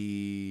saying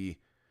he,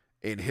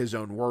 in his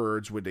own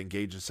words, would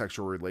engage in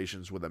sexual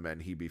relations with the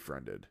men he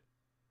befriended.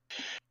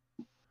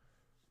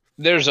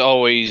 There's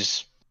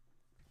always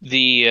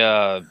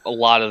a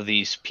lot of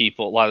these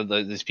people,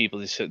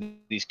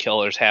 these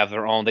killers have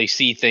their own. They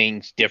see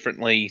things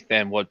differently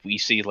than what we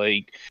see.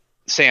 Like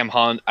Sam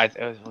Hunt,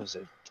 what was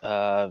it?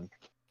 The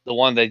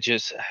one that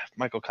just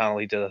Michael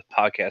Connolly did a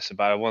podcast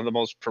about it. One of the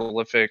most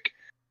prolific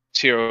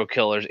serial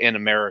killers in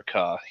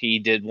America. He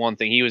did one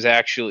thing.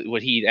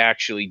 What he'd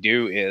actually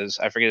do is,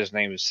 I forget his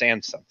name, is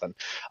Sam something.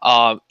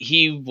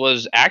 He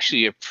was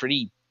actually a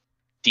pretty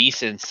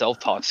decent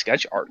self-taught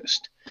sketch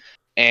artist.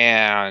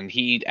 And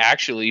he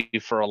actually,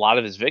 for a lot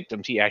of his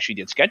victims, he actually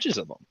did sketches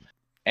of them.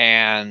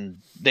 And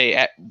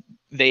they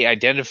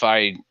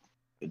identified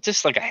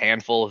just like a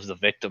handful of the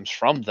victims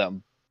from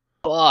them.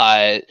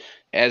 But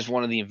as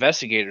one of the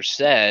investigators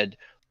said,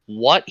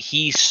 what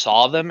he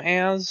saw them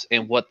as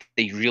and what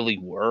they really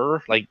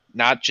were, like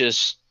not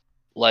just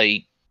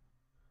like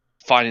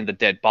finding the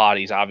dead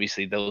bodies,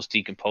 obviously those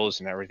decompose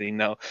and everything.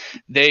 No,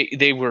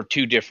 they were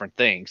two different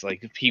things.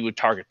 Like he would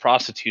target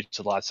prostitutes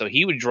a lot. So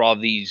he would draw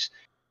these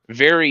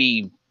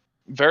very,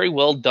 very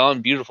well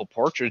done, beautiful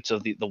portraits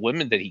of the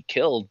women that he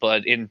killed.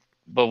 But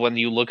when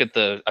you look at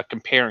a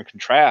compare and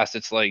contrast,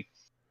 it's like,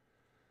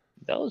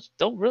 those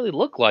don't really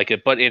look like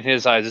it, but in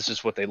his eyes, this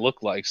is what they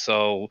look like.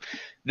 So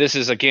this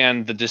is,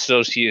 again, the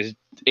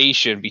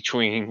dissociation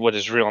between what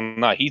is real and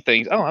not. He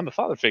thinks, oh, I'm a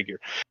father figure.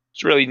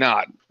 It's really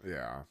not.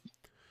 Yeah.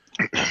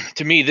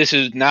 To me, this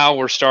is, now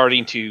we're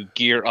starting to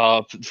gear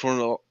up.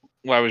 From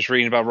what I was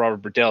reading about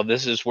Robert Berdella,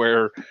 this is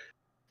where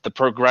the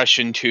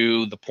progression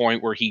to the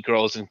point where he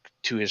grows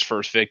into his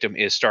first victim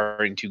is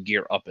starting to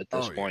gear up at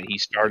this point.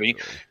 He's starting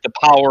the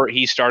power.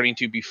 He's starting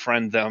to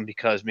befriend them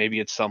because maybe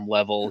at some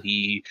level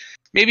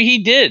maybe he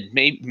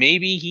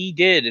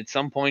did at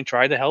some point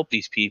try to help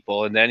these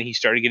people, and then he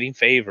started getting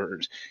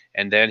favors,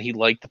 and then he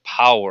liked the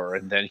power,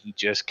 and then he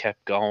just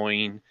kept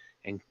going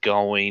and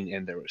going,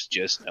 and there was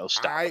just no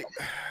stopping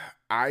him.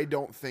 I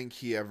don't think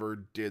he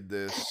ever did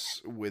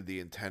this with the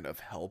intent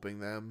of helping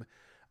them.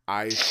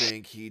 I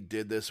think he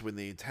did this with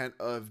the intent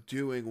of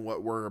doing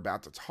what we're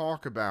about to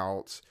talk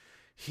about.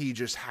 He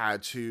just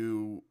had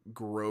to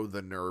grow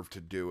the nerve to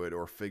do it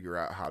or figure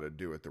out how to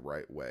do it the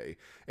right way.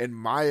 In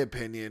my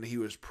opinion, he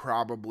was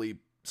probably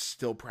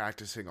still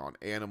practicing on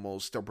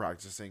animals, still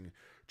practicing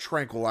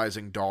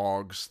tranquilizing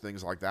dogs,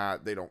 things like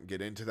that. They don't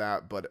get into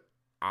that, but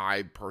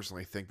I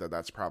personally think that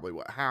that's probably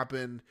what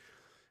happened.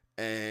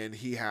 And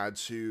he had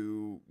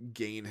to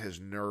gain his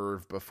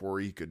nerve before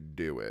he could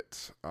do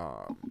it.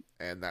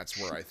 And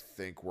that's where I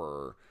think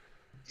we're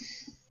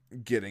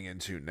getting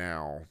into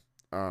now.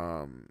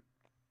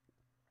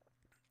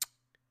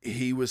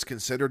 He was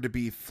considered to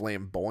be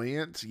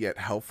flamboyant, yet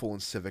helpful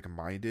and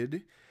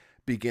civic-minded.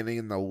 Beginning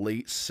in the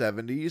late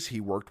 70s,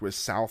 he worked with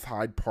South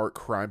Hyde Park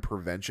Crime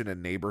Prevention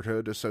and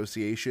Neighborhood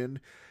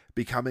Association,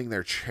 becoming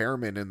their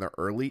chairman in the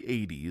early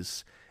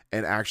 80s,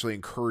 and actually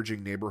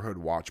encouraging neighborhood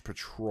watch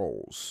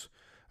patrols.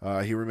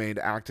 He remained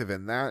active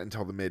in that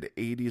until the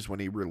mid-80s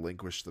when he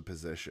relinquished the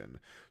position.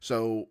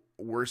 So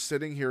we're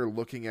sitting here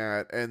looking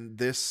at, and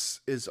this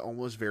is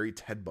almost very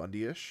Ted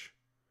Bundy-ish,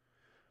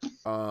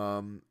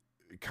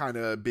 kind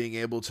of being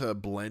able to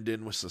blend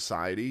in with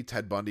society.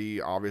 Ted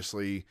Bundy,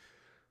 obviously,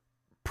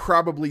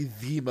 probably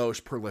the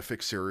most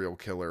prolific serial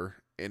killer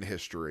in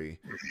history.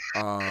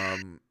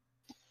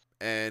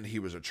 And he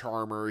was a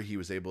charmer. He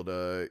was able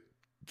to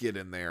get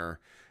in there.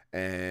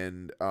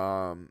 And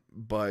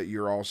but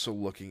you're also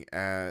looking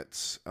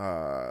at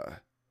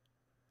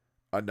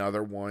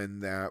another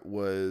one that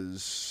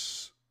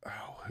was,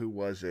 who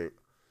was it?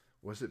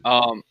 Was it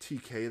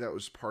TK that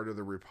was part of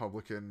the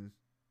Republican?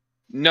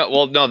 No,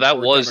 well, no, that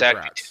was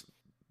Democrats?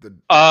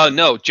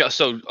 No, just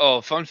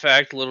so fun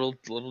fact,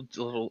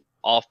 little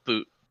off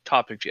boot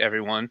topic to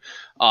everyone.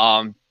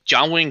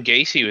 John Wayne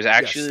Gacy was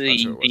Yes, that's who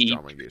actually it was.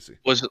 John Wayne Gacy.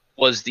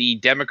 was the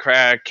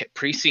Democrat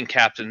precinct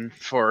captain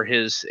for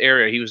his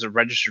area. He was a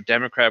registered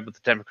Democrat with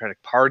the Democratic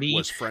Party.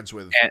 Was friends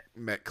with And,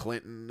 met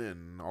Clinton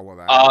and all of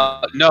that.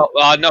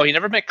 And no, he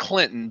never met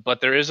Clinton, but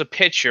there is a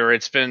picture.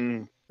 It's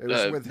been it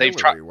was with they've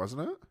tried. Hillary,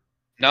 wasn't it?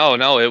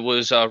 No, it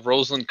was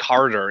Rosalind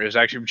Carter. It was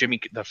actually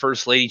the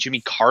First Lady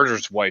Jimmy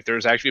Carter's wife.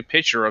 There's actually a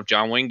picture of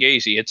John Wayne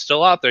Gacy. It's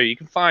still out there. You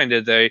can find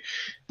it. I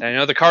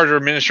know the Carter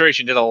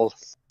administration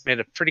made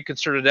a pretty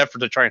concerted effort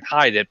to try and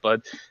hide it,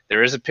 but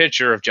there is a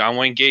picture of John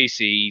Wayne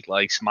Gacy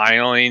like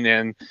smiling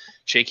and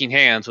shaking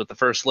hands with the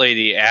First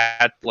Lady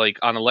at like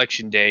on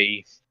election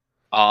day,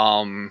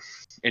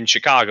 in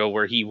Chicago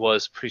where he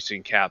was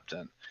precinct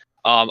captain.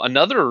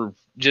 Another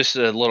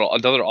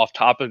off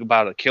topic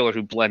about a killer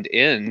who blend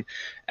in.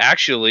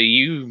 Actually,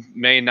 you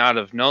may not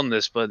have known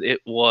this, but it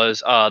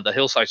was the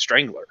Hillside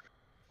Strangler,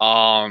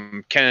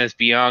 Kenneth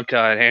Bianca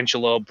and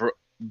Angelo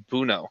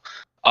Buono,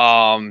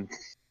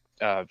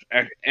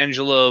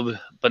 Angelo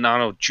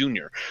Bonanno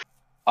Jr.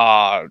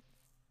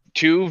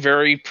 Two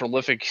very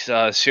prolific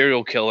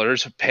serial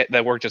killers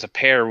that worked as a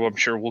pair. I'm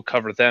sure we'll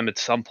cover them at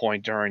some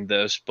point during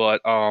this,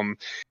 but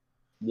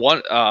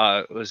one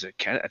was it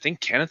I think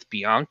Kenneth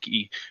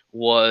Bianchi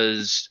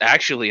was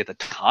actually at the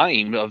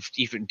time of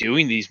even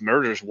doing these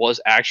murders was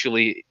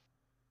actually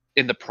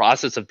in the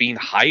process of being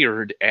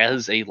hired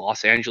as a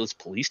Los Angeles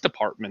Police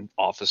Department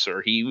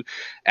officer. He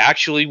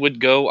actually would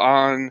go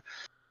on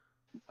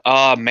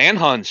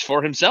manhunts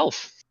for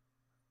himself.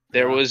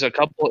 There was a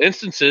couple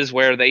instances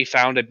where they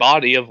found a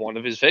body of one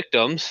of his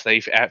victims.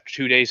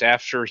 2 days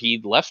after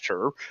he'd left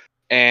her,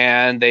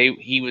 and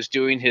he was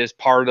doing his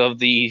part of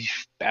the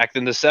back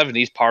in the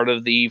 70s part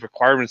of the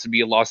requirements to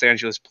be a Los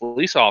Angeles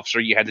police officer.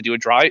 You had to do a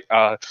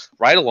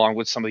ride along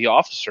with some of the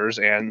officers,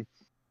 and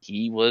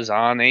he was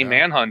on a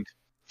manhunt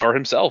for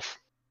himself.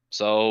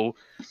 So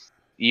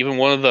even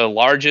one of the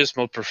largest,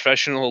 most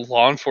professional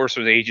law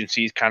enforcement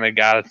agencies kind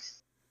of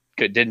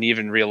didn't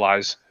even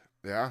realize.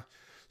 Yeah.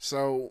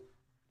 So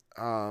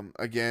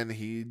again,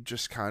 he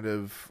just kind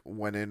of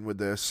went in with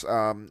this.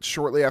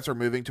 Shortly after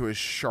moving to his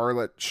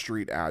Charlotte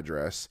Street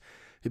address,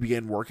 he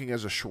began working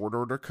as a short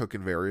order cook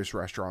in various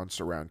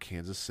restaurants around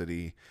Kansas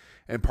City,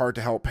 in part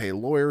to help pay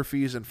lawyer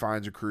fees and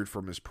fines accrued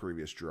from his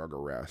previous drug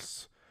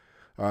arrests.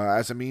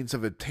 As a means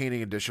of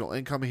obtaining additional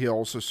income, he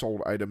also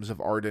sold items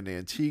of art and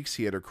antiques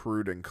he had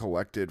accrued and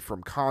collected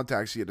from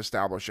contacts he had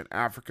established in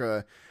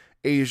Africa,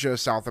 Asia,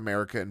 South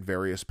America, and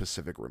various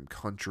Pacific Rim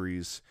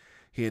countries.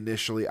 He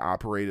initially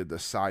operated the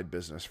side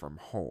business from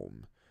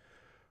home.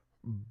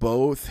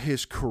 Both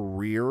his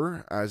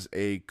career as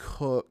a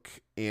cook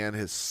and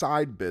his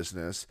side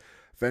business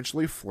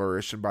eventually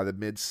flourished, and by the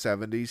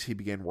mid-70s, he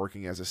began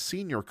working as a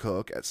senior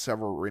cook at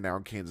several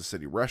renowned Kansas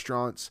City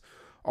restaurants,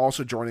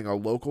 also joining a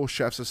local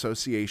chefs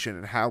association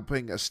and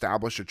helping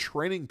establish a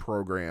training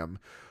program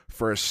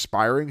for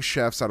aspiring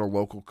chefs at a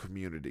local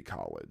community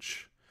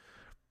college.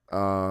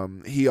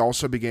 He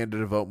also began to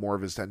devote more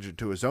of his attention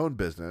to his own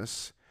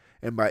business,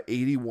 and by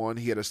 81,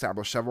 he had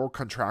established several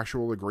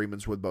contractual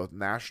agreements with both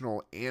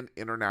national and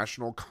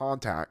international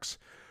contacts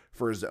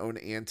for his own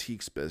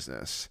antiques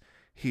business.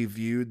 He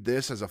viewed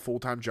this as a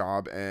full-time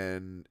job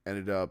and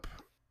ended up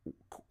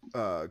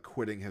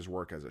quitting his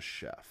work as a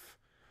chef.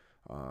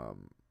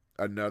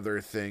 Another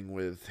thing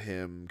with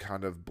him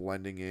kind of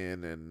blending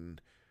in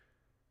and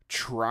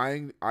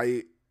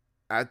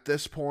at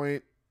this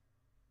point,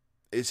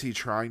 is he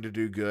trying to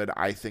do good?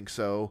 I think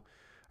so.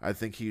 I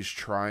think he's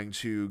trying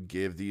to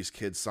give these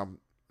kids some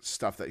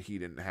stuff that he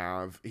didn't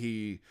have.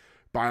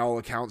 By all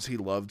accounts, he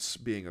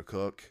loved being a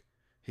cook.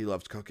 He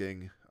loved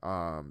cooking.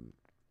 And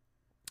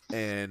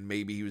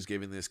maybe he was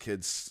giving these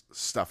kids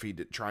stuff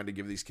trying to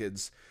give these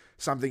kids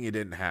something he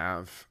didn't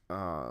have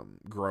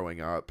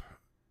growing up,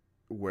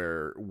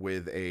 where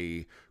with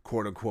a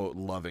quote unquote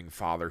loving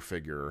father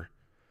figure,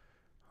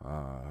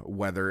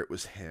 whether it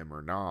was him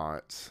or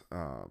not.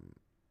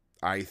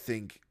 I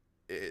think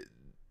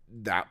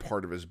that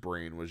part of his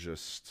brain was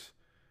just,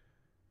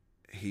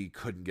 he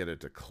couldn't get it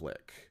to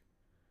click.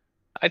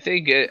 I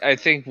think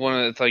one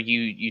of the, like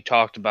you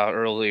talked about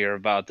earlier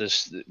about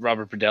this,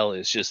 Robert Berdella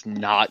is just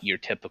not your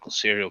typical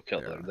serial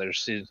killer. Yeah.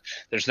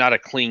 There's not a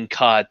clean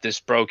cut. This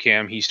broke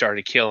him. He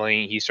started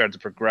killing. He started the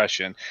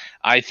progression.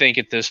 I think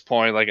at this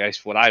point,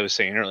 what I was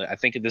saying earlier, I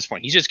think at this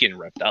point he's just getting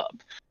ripped up.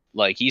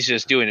 Like he's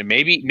just doing it.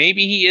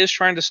 Maybe he is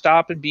trying to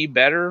stop and be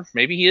better.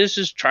 Maybe he is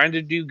just trying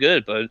to do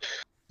good.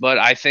 But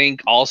I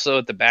think also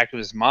at the back of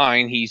his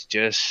mind,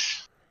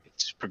 it's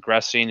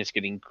progressing. It's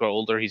getting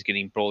older. He's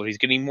getting bolder. He's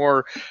getting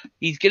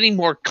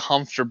more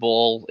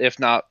comfortable, if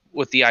not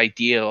with the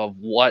idea of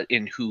what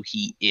and who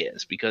he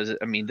is. Because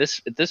I mean,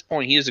 at this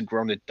point, he is a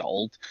grown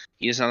adult.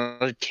 He is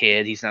not a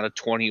kid. He's not a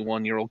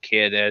 21-year-old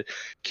kid at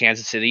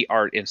Kansas City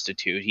Art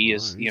Institute.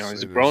 He's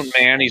a grown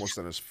man. Almost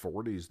in his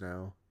 40s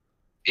now.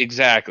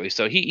 Exactly.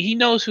 So he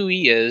knows who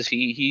he is.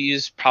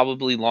 He's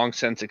probably long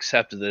since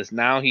accepted this.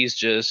 Now he's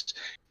just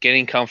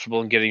getting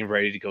comfortable and getting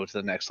ready to go to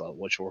the next level,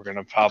 which we're going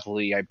to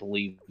probably, I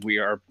believe, we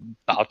are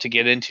about to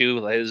get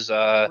into his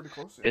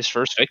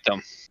first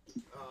victim.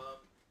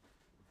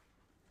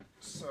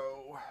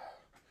 So,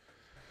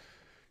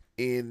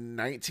 in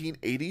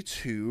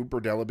 1982,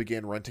 Berdella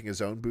began renting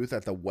his own booth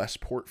at the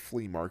Westport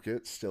Flea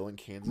Market, still in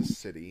Kansas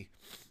City.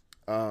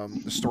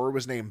 The store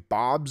was named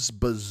Bob's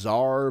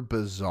Bizarre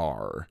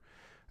Bazaar,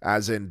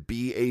 as in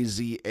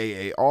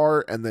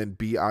Bazaar and then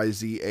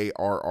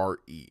Bizarre.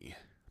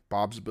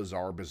 Bob's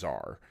Bizarre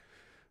Bazaar.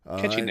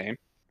 Catchy name.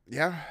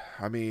 Yeah,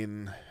 I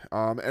mean,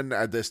 and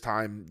at this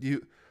time,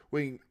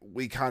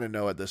 we kind of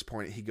know at this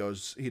point he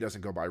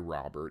doesn't go by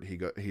Robert. He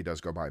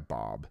does go by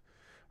Bob.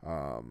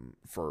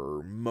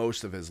 For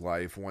most of his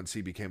life, once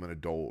he became an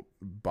adult,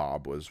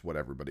 Bob was what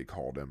everybody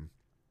called him.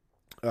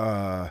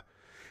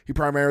 He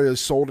primarily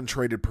sold and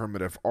traded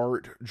primitive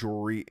art,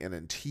 jewelry, and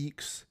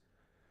antiques.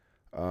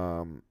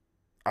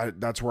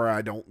 That's where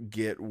I don't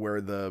get where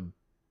the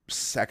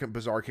second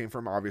bazaar came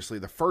from. Obviously,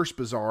 the first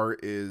bazaar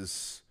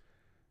is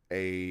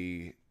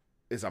a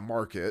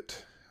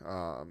market,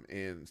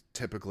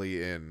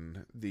 typically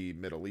in the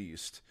Middle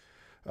East.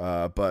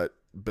 But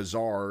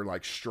bazaar,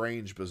 like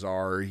strange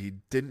bazaar, he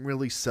didn't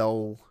really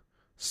sell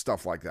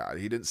stuff like that.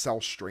 He didn't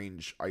sell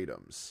strange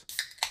items.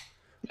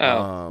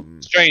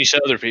 Strange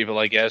to other people,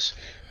 I guess.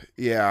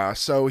 Yeah,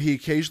 so he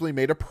occasionally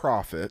made a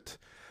profit,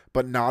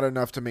 but not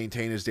enough to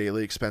maintain his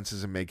daily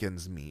expenses and make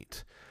ends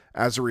meet.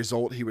 As a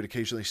result, he would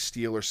occasionally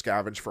steal or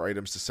scavenge for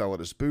items to sell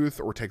at his booth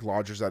or take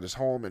lodgers at his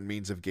home in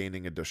means of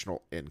gaining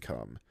additional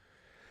income.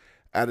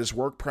 At his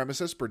work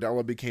premises,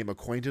 Berdella became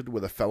acquainted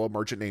with a fellow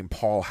merchant named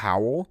Paul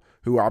Howell,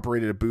 who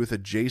operated a booth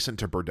adjacent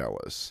to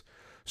Berdella's.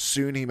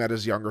 Soon he met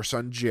his younger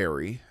son,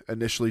 Jerry.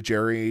 Initially,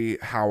 Jerry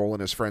Howell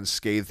and his friends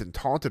scathed and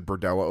taunted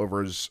Berdella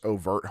over his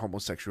overt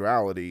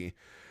homosexuality.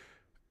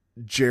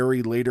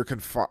 Jerry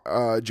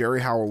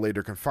Howell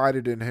later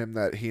confided in him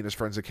that he and his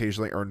friends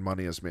occasionally earned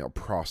money as male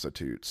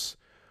prostitutes.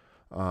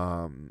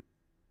 And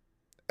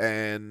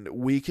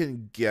we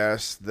can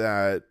guess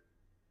that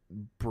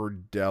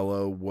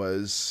Berdella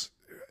was,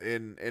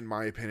 in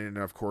my opinion, and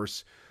of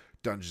course,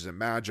 Dungeons and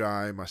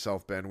Magi,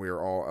 myself, Ben, we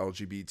are all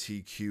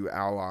LGBTQ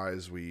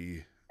allies.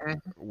 We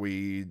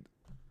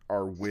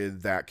are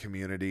with that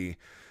community.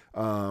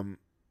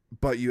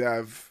 But you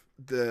have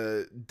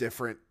the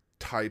different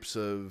types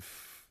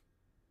of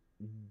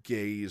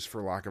gays,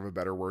 for lack of a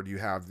better word. You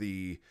have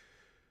the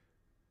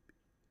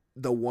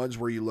ones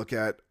where you look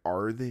at,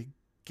 are they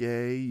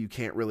gay? You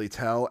can't really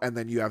tell. And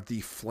then you have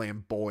the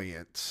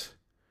flamboyant.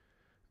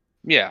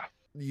 Yeah.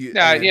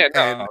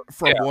 And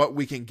from what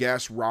we can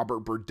guess,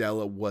 Robert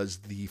Berdella was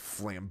the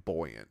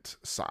flamboyant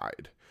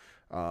side.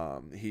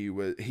 He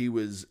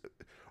was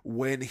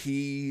when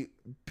he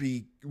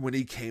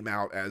came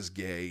out as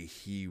gay,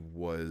 he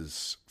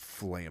was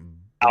flamboyant.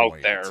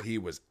 Out there. He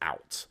was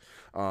out.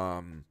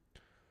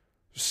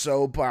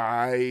 So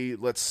by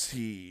the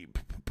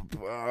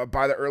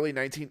early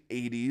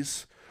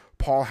 1980s,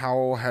 Paul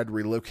Howell had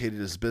relocated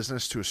his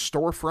business to a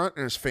storefront,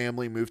 and his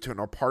family moved to an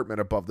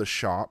apartment above the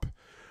shop.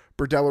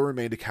 Berdella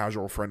remained a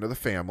casual friend of the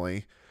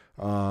family.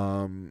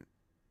 And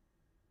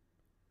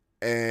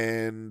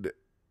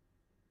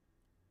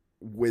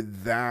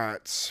with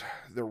that,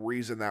 the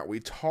reason that we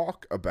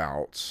talk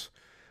about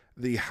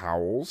the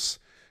Howells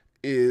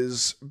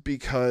is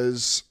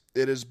because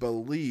it is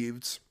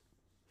believed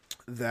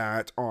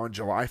that on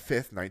July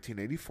 5th,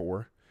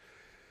 1984,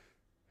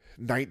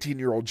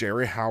 19-year-old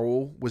Jerry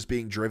Howell was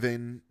being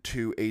driven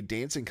to a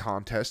dancing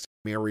contest in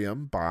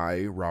Miriam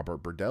by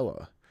Robert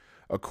Berdella.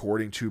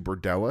 According to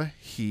Berdella,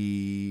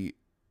 he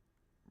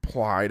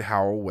plied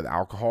Howell with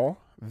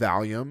alcohol,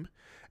 Valium,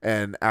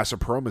 and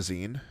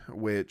asapromazine,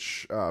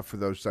 which, for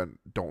those that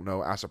don't know,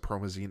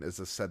 asapromazine is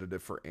a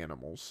sedative for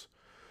animals.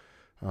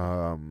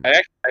 I'm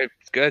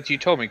glad you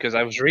told me, because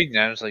I was reading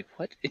that. I was like,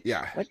 "What?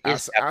 Yeah, what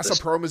is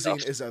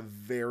asapromazine is a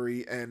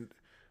very, and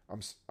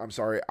I'm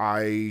sorry,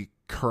 I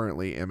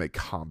currently am a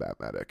combat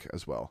medic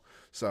as well,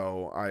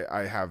 so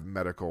I have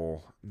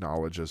medical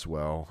knowledge as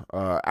well.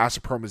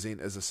 Asapromazine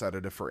is a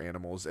sedative for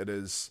animals. It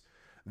is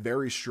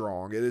very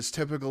strong. It is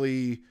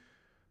typically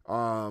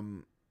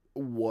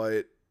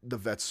what the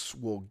vets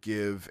will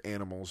give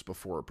animals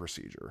before a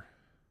procedure.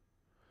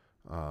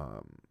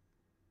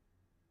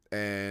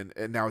 And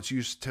now it's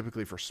used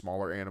typically for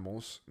smaller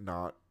animals,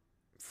 not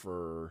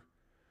for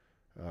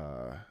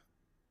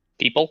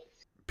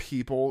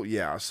people.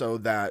 Yeah, so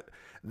that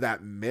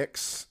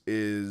mix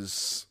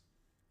is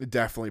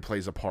definitely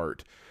plays a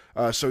part.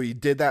 So he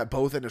did that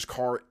both in his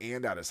car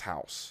and at his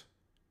house.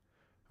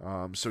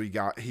 So he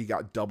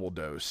got double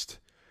dosed.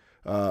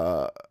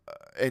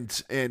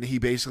 And he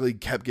basically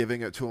kept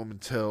giving it to him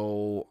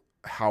until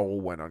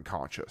Howell went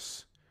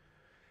unconscious.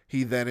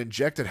 He then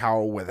injected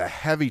Howell with a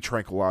heavy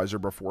tranquilizer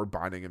before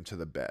binding him to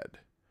the bed.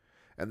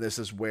 And this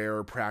is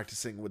where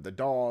practicing with the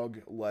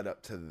dog led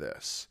up to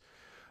this.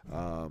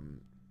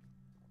 And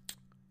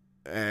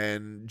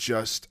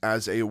just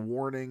as a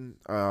warning,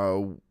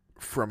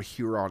 from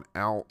here on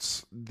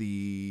out,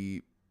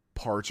 the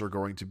parts are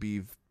going to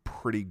be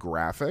pretty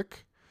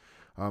graphic,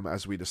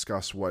 as we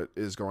discuss what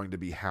is going to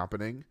be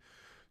happening.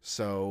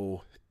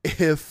 So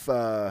if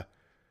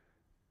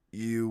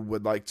you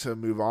would like to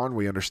move on,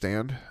 we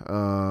understand.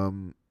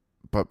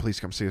 but please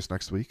come see us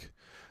next week.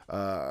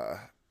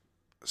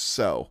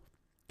 So,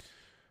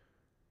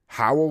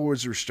 Howell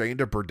was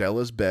restrained at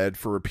Berdella's bed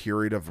for a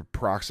period of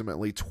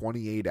approximately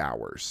 28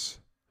 hours.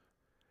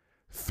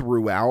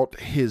 Throughout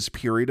his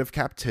period of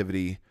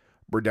captivity,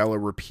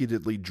 Berdella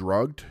repeatedly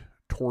drugged,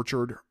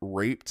 tortured,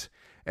 raped,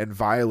 and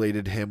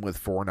violated him with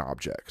foreign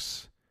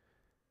objects.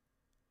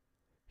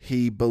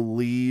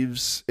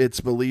 It's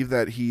believed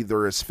that he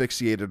either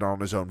asphyxiated on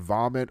his own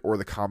vomit or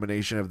the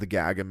combination of the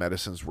gag and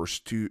medicines were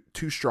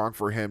too strong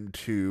for him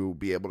to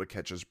be able to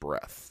catch his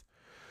breath.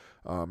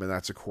 And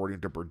that's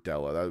according to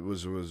Berdella. That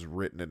was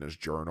written in his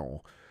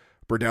journal.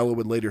 Berdella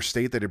would later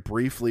state that he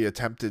briefly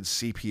attempted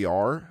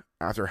CPR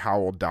after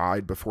Howell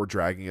died before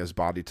dragging his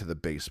body to the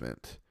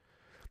basement.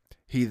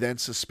 He then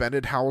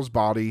suspended Howell's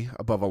body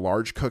above a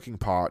large cooking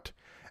pot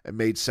and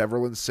made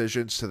several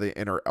incisions to the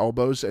inner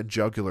elbows and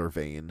jugular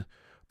vein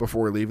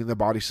before leaving the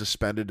body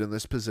suspended in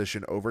this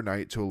position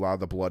overnight to allow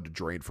the blood to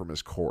drain from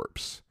his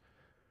corpse.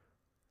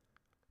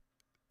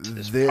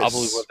 This is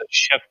probably where the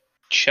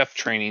chef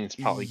training is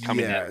probably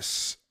coming in.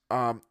 Yes.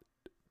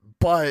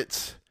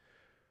 But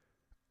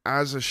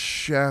as a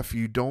chef,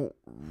 you don't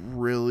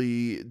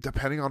really,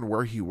 depending on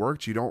where he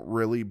worked, you don't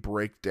really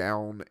break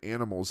down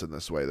animals in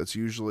this way. That's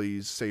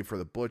usually safe for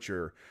the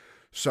butcher.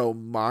 So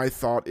my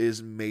thought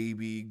is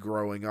maybe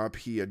growing up,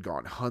 he had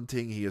gone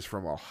hunting. He is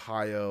from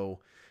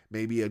Ohio.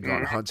 Maybe he had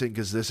gone hunting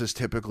because this is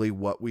typically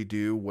what we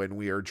do when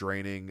we are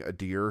draining a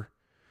deer.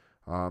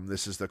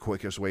 This is the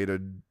quickest way to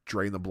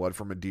drain the blood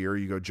from a deer.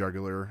 You go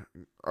jugular,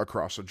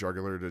 across the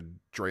jugular to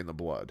drain the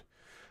blood.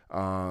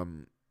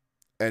 And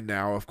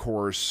now, of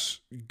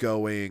course,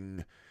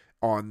 going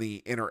on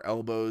the inner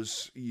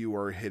elbows, you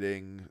are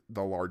hitting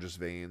the largest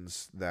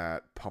veins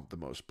that pump the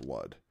most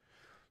blood.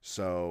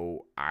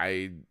 So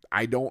I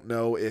don't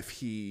know if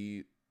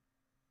he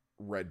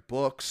read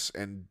books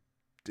and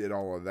did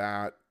all of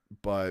that,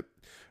 but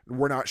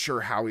we're not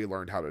sure how he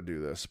learned how to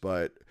do this,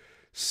 but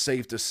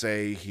safe to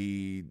say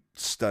he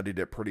studied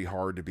it pretty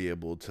hard to be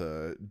able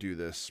to do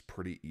this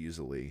pretty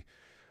easily.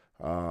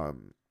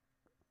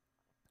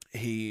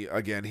 He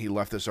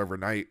left this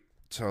overnight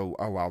to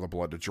allow the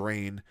blood to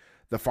drain.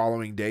 The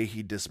following day,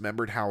 he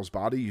dismembered Hal's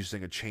body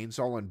using a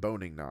chainsaw and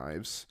boning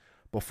knives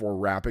before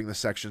wrapping the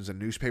sections in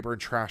newspaper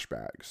and trash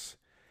bags.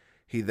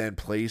 He then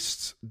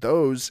placed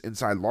those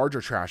inside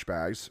larger trash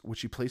bags,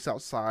 which he placed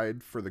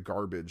outside for the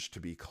garbage to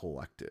be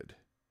collected.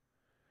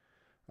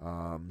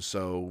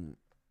 So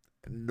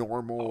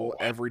normal,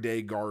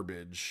 everyday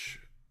garbage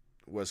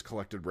was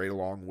collected right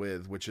along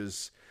with, which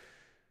is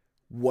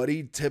what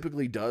he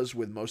typically does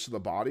with most of the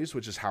bodies,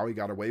 which is how he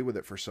got away with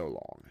it for so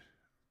long.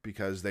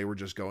 Because they were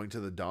just going to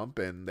the dump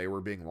and they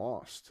were being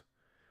lost.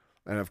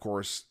 And of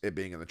course, it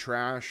being in the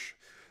trash,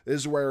 this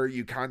is where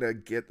you kind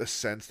of get the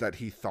sense that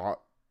he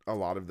thought a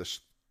lot of this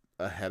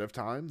ahead of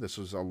time. This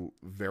was a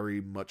very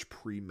much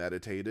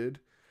premeditated.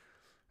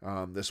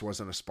 This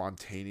wasn't a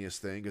spontaneous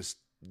thing. Because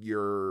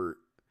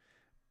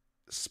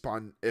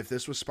if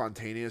this was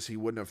spontaneous, he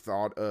wouldn't have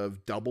thought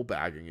of double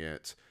bagging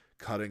it,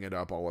 cutting it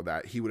up, all of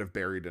that. He would have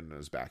buried it in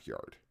his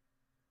backyard.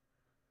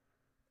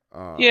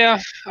 Yeah,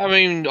 I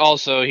mean,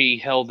 also he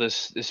held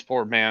this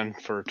poor man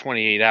for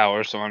 28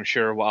 hours, so I'm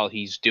sure while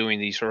he's doing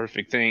these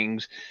horrific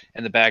things,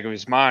 in the back of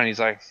his mind, he's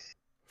like,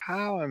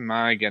 "How am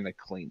I gonna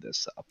clean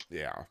this up?"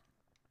 Yeah.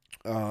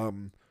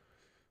 When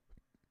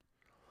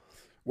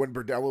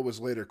Berdella was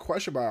later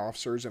questioned by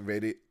officers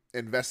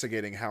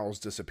investigating Hal's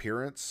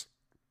disappearance,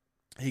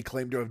 he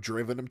claimed to have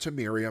driven him to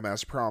Miriam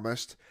as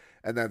promised,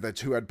 and that the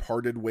two had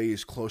parted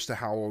ways close to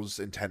Howell's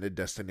intended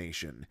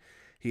destination.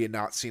 He had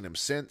not seen him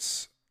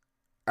since.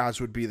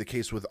 As would be the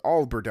case with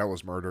all of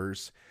Berdella's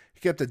murders, he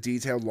kept a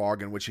detailed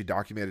log in which he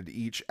documented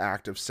each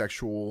act of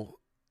sexual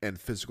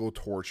and physical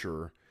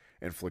torture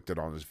inflicted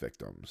on his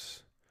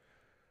victims.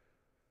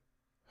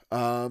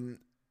 The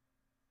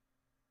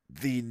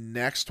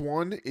next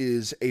one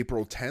is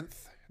April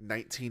 10th,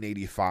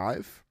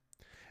 1985.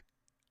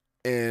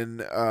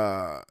 And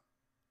a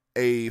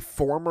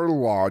former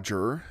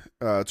lodger,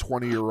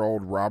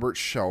 20-year-old Robert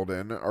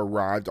Sheldon,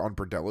 arrived on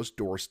Berdella's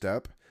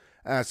doorstep,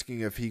 asking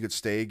if he could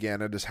stay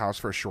again at his house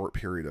for a short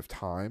period of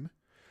time.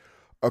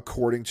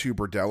 According to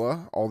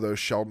Berdella, although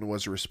Sheldon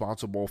was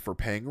responsible for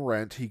paying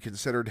rent, he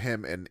considered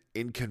him an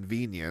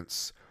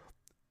inconvenience,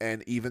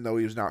 and even though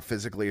he was not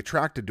physically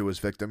attracted to his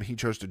victim, he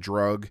chose to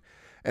drug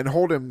and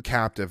hold him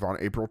captive on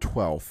April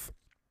 12th,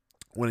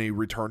 when he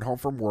returned home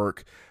from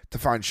work to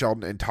find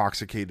Sheldon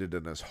intoxicated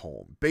in his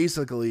home.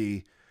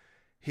 Basically,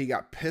 he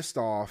got pissed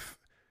off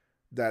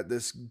that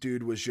this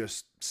dude was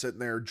just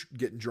sitting there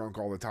getting drunk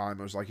all the time.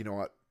 I was like, you know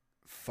what?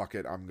 Fuck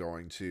it, I'm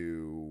going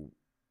to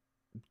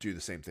do the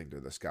same thing to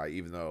this guy,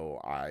 even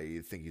though I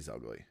think he's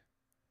ugly.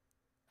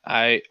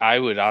 I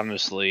would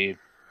argue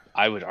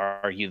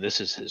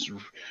this is his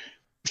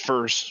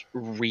first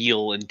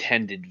real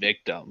intended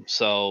victim.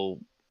 So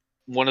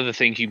one of the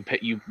things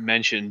you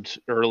mentioned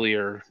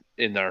earlier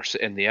in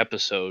the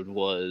episode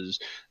was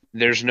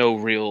there's no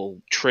real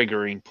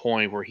triggering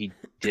point where he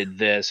did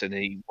this and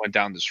he went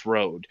down this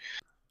road.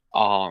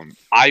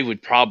 I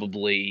would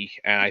probably,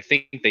 and I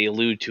think they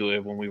allude to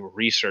it when we were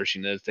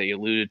researching this, they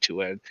alluded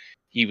to it.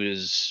 He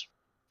was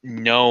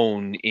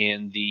known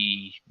in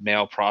the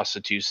male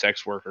prostitute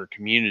sex worker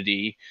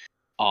community.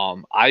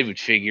 I would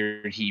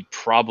figure he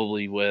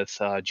probably with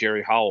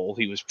Jerry Howell,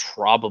 he was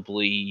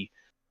probably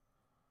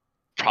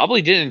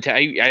didn't.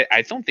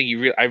 I don't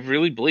think I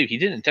really believe he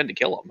didn't intend to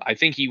kill him. I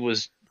think he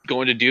was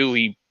going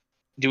to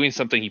doing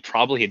something he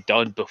probably had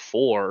done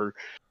before,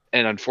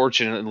 and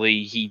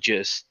unfortunately,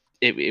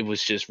 it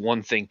was just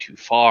one thing too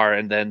far,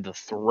 and then the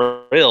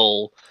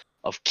thrill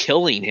of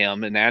killing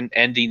him and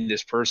ending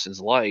this person's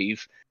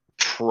life.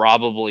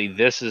 Probably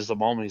this is the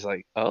moment he's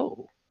like,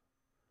 oh,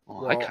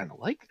 well, I Well, kind of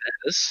like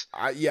this,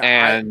 I yeah,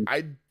 and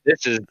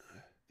this is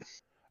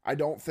I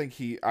don't think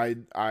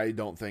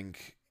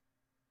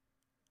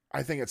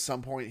I think at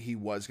some point he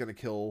was going to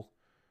kill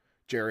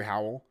Jerry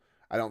Howell.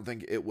 I don't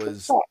think it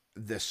was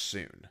this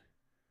soon.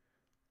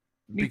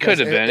 it could Because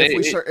have been.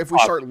 if we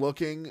start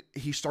looking,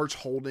 he starts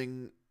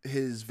holding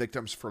his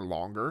victims for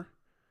longer.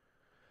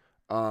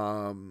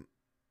 And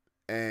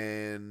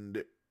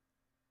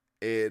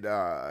it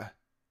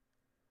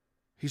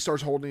he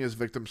starts holding his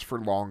victims for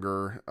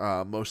longer,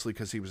 mostly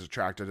because he was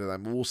attracted to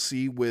them. We'll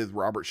see with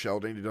Robert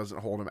Sheldon, he doesn't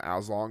hold him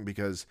as long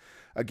because,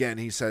 again,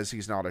 he says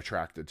he's not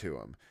attracted to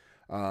him.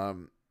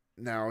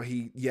 Now,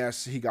 he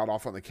got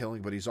off on the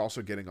killing, but he's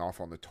also getting off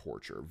on the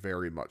torture,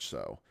 very much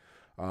so.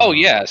 Oh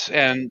yes,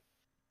 and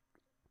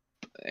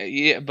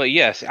yeah, but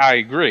yes, I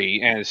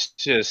agree, and it's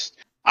just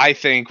I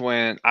think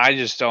when I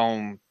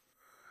don't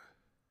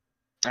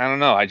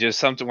know, I just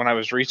something when I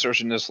was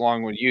researching this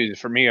along with you.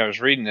 For me, I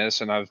was reading this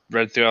and I've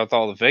read throughout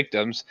all the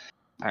victims.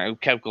 I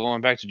kept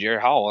going back to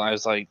Jerry Howell, and I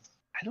was like,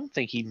 I don't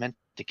think he meant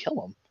to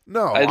kill him.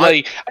 No, I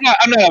like,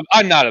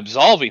 I'm not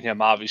absolving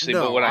him, obviously,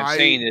 but no, what I'm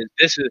saying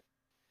is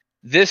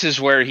this is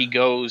where he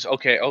goes.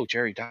 Okay, oh,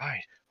 Jerry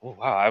died. Oh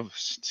wow,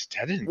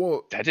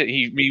 well,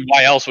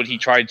 why else would he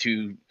try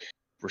to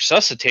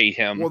resuscitate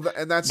him?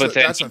 and that's But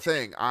then that's the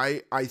thing.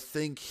 I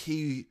think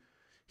he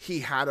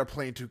had a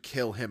plan to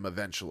kill him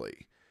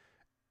eventually.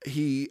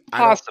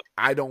 possibly.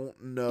 I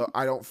don't know.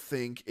 I don't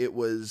think it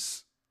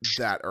was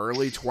that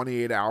early.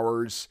 28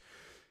 hours.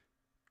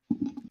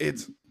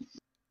 It's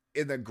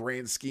in the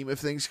grand scheme of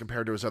things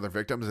compared to his other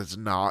victims. It's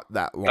not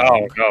that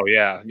long. Oh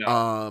yeah,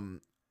 no.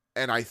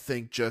 And I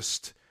think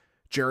just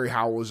Jerry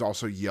Howell was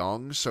also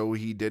young, so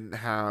he didn't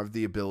have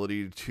the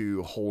ability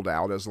to hold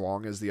out as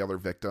long as the other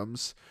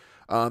victims.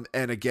 And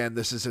again,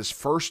 this is his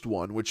first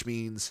one, which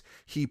means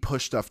he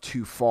pushed stuff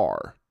too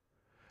far.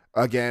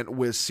 Again,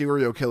 with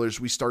serial killers,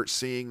 we start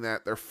seeing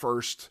that their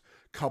first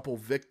couple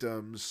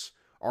victims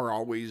are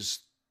always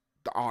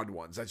the odd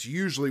ones. That's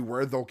usually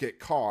where they'll get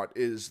caught,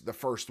 is the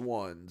first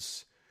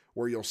ones,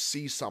 where you'll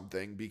see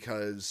something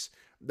because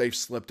they've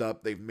slipped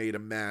up, they've made a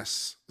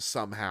mess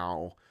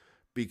somehow,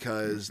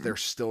 because they're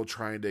still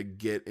trying to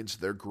get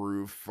into their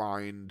groove,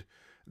 find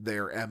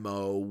their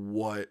MO,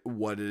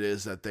 what it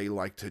is that they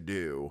like to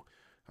do.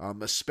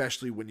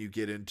 Especially when you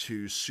get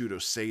into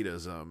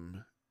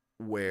pseudo-sadism,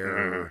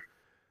 where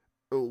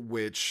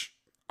which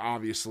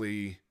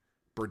obviously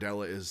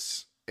Berdella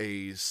is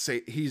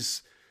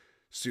he's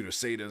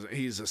pseudo-sadism,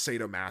 he's a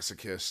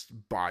sadomasochist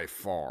by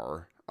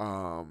far.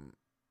 I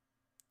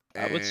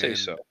would say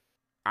so.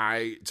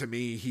 To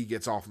me, he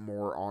gets off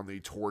more on the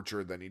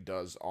torture than he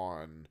does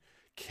on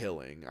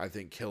killing. I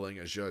think killing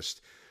is just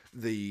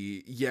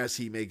yes,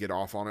 he may get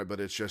off on it, but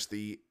it's just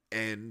the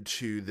end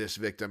to this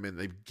victim and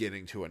the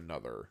beginning to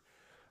another.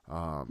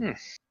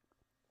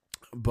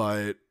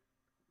 But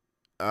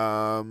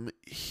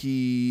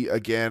he,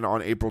 again,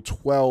 on April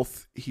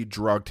 12th, he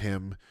drugged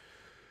him.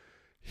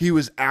 He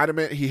was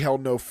adamant he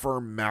held no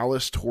firm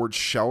malice towards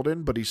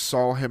Sheldon, but he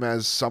saw him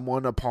as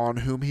someone upon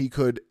whom he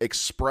could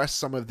express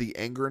some of the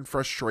anger and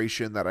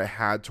frustration that I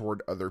had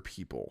toward other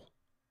people.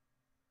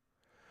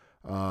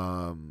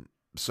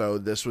 So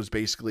this was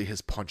basically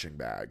his punching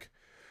bag.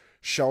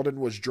 Sheldon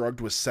was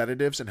drugged with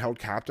sedatives and held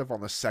captive on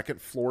the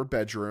second floor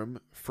bedroom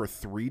for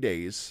 3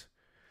 days,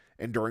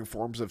 enduring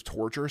forms of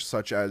torture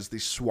such as the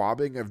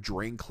swabbing of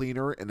drain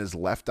cleaner in his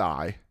left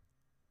eye,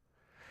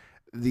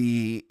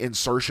 the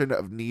insertion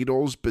of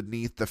needles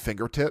beneath the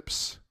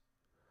fingertips,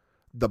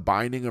 the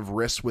binding of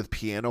wrists with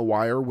piano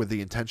wire with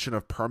the intention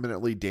of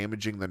permanently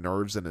damaging the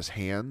nerves in his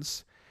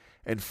hands,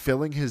 and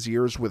filling his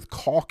ears with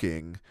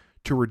caulking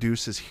to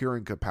reduce his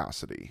hearing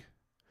capacity.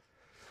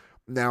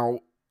 Now,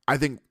 I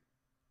think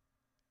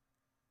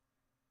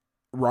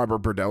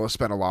Robert Berdella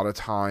spent a lot of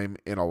time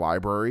in a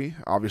library.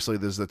 Obviously,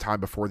 this is the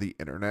time before the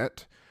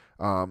internet.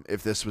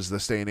 If this was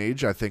this day and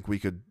age, I think we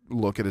could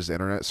look at his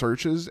internet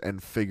searches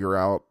and figure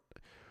out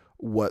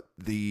what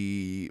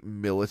the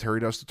military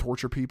does to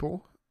torture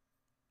people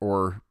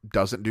or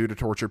doesn't do to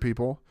torture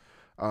people.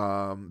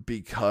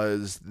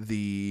 Because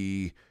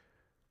the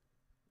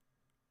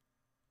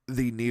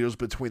needles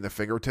between the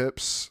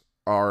fingertips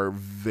are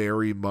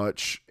very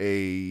much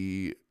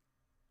a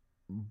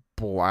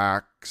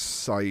black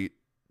site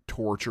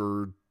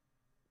torture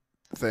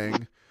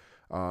thing.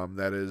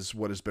 That is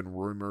what has been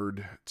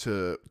rumored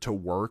to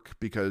work,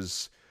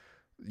 because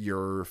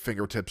Your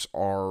fingertips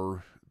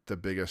are the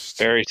biggest.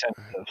 Very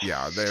sensitive.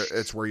 Yeah,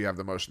 it's where you have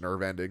the most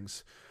nerve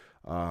endings,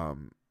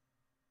 and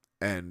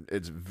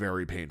it's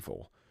very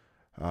painful.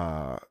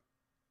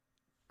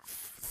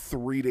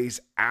 3 days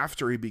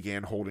after he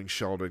began holding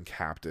Sheldon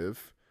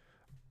captive,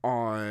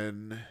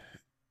 on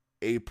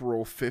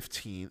April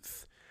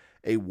 15th,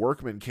 a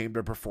workman came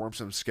to perform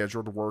some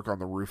scheduled work on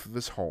the roof of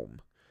his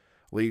home,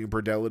 leading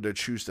Berdella to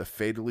choose to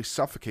fatally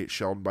suffocate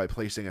Sheldon by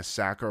placing a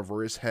sack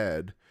over his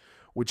head,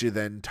 which he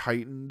then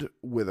tightened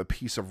with a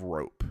piece of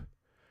rope.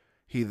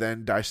 He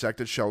then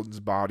dissected Sheldon's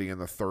body in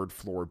the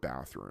third-floor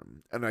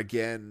bathroom. And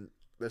again,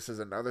 this is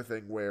another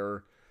thing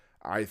where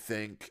I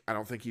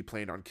don't think he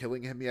planned on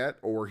killing him yet,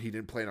 or he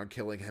didn't plan on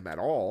killing him at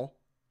all.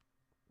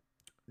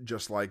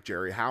 Just like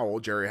Jerry Howell.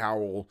 Jerry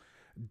Howell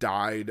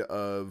died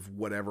of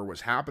whatever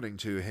was happening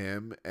to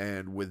him,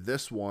 and with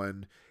this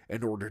one,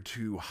 in order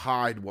to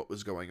hide what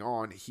was going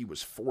on, he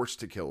was forced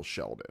to kill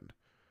Sheldon.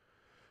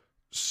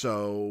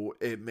 So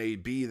it may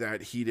be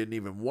that he didn't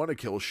even want to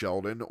kill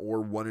Sheldon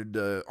or wanted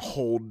to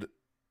hold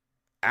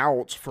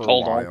out for a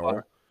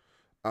while.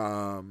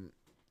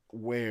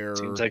 Where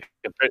seems like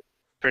a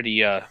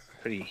pretty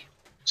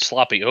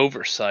sloppy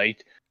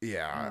oversight.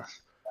 Yeah.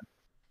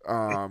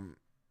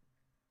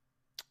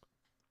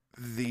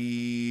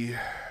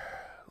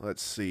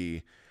 Let's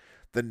see.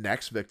 The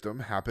next victim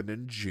happened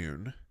in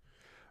June.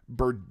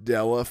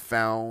 Berdella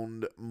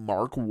found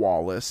Mark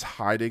Wallace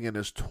hiding in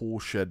his tool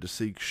shed to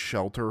seek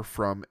shelter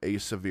from a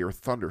severe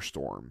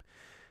thunderstorm.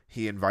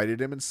 He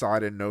invited him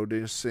inside, and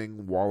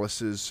noticing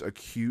Wallace's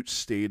acute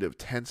state of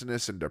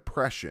tenseness and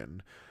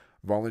depression,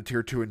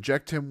 volunteered to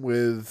inject him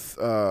with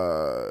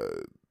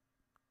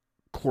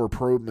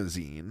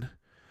chlorpromazine,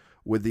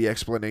 with the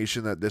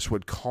explanation that this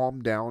would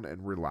calm down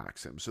and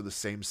relax him. So the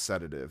same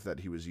sedative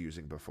that he was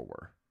using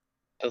before.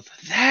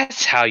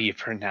 That's how you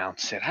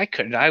pronounce it. I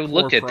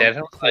looked at that. And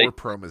I was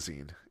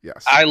chlorpromazine.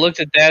 Yes. I looked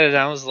at that and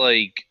I was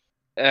like,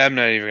 I'm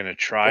not even going to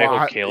try. I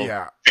hope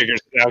Caleb figures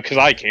it out because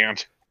I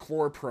can't.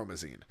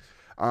 Chlorpromazine.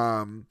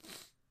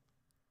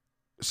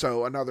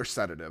 So another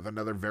sedative,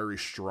 another very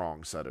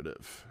strong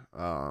sedative.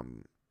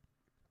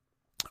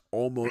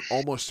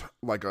 Almost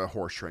like a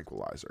horse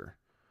tranquilizer.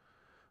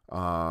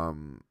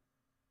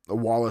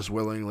 Wallace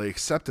willingly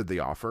accepted the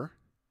offer,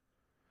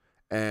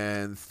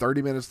 and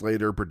 30 minutes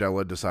later,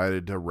 Berdella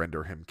decided to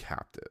render him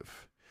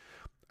captive.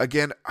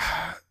 Again,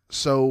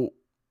 so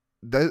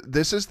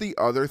this is the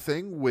other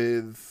thing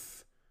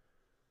with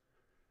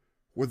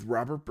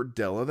Robert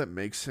Berdella that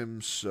makes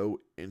him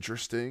so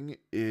interesting,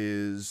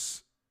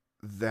 is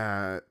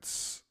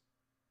that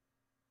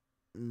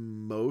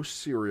most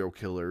serial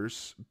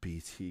killers,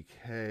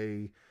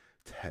 BTK,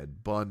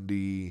 Ted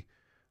Bundy,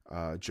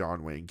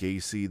 John Wayne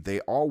Gacy, they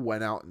all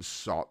went out and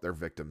sought their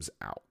victims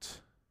out.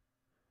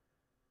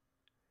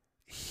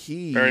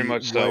 He very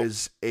much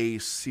was a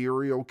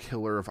serial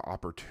killer of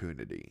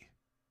opportunity.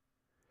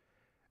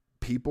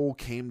 People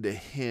came to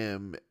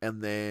him,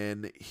 and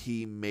then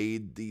he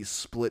made the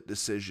split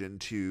decision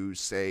to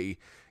say,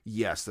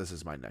 yes, this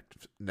is my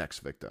next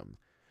victim.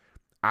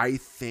 I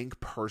think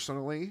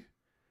personally,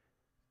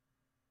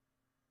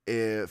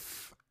 I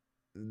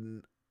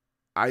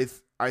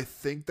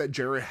think that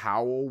Jerry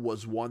Howell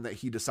was one that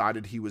he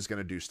decided he was going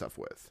to do stuff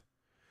with.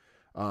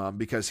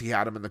 Because he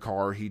had him in the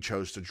car, he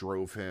chose to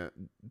drug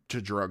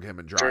him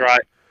and drive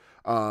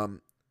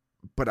him.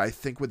 But I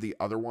think with the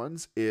other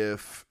ones,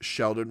 if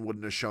Sheldon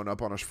wouldn't have shown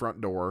up on his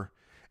front door,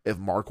 if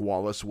Mark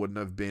Wallace wouldn't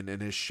have been in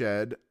his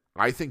shed,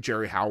 I think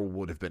Jerry Howell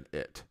would have been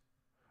it.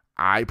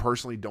 I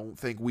personally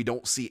we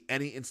don't see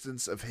any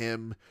instance of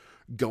him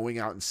going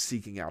out and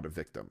seeking out a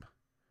victim.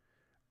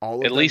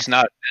 At least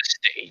not at this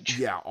stage.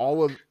 Yeah,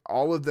 all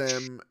of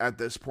them at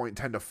this point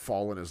tend to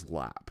fall in his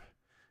lap.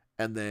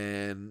 And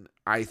then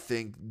I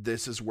think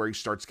this is where he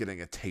starts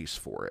getting a taste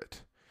for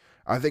it.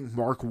 I think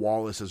Mark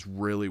Wallace is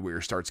really where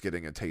he starts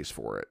getting a taste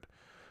for it.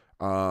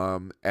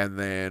 And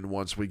then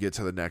once we get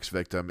to the next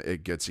victim,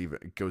 it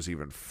goes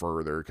even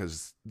further,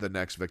 because the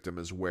next victim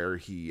is where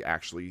he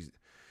kind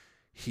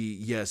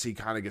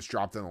of gets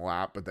dropped in the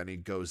lap, but then he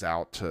goes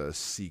out to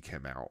seek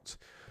him out.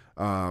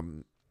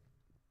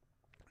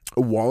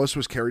 Wallace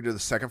was carried to the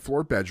second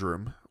floor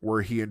bedroom,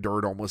 where he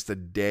endured almost a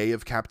day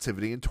of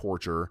captivity and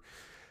torture,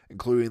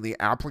 including the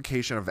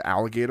application of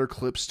alligator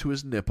clips to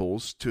his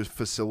nipples to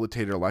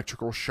facilitate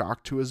electrical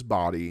shock to his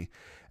body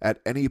at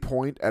any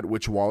point at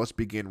which Wallace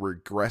began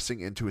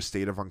regressing into a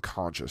state of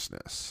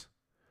unconsciousness.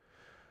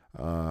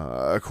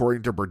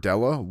 According to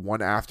Berdella,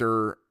 1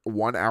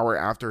 hour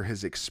after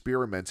his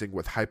experimenting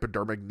with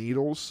hypodermic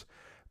needles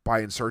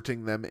by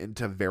inserting them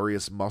into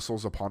various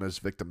muscles upon his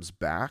victim's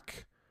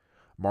back,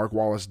 Mark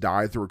Wallace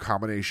died through a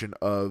combination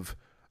of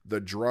the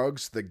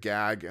drugs, the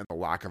gag, and the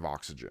lack of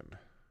oxygen.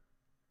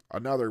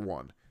 Another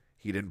one.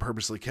 He didn't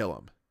purposely kill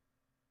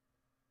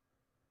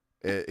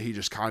him. He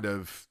just kind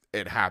of,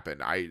 it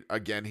happened.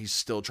 He's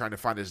still trying to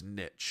find his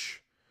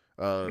niche.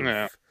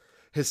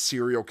 His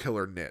serial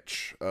killer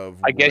niche.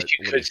 I guess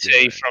you could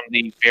say from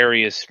the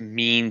various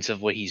means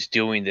of what he's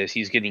doing this,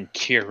 he's getting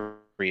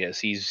curious.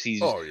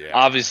 He's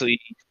obviously,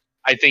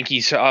 I think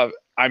he's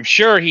I'm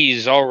sure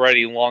he's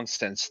already long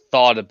since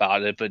thought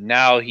about it, but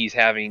now he's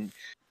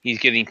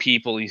getting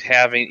people,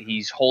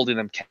 he's holding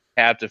them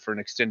captive for an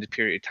extended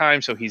period of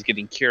time, so he's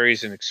getting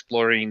curious and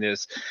exploring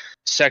this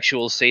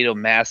sexual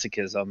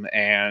sadomasochism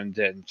and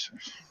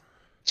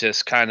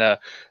just kind of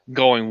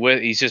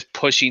he's just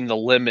pushing the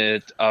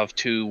limit of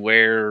to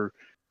where,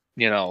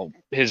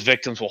 his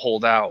victims will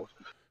hold out.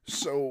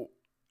 So,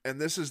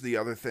 and this is the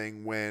other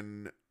thing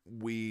when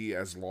we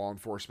as law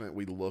enforcement,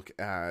 we look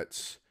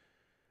at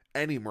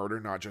any murder,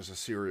 not just a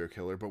serial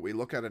killer, but we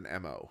look at an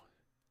MO.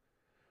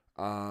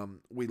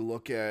 We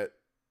look at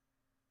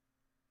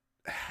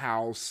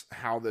how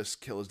this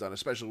kill is done,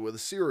 especially with a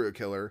serial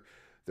killer.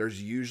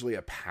 There's usually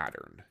a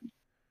pattern.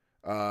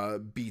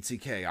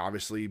 BTK,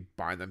 obviously,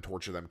 bind them,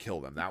 torture them, kill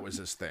them. That was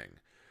his thing.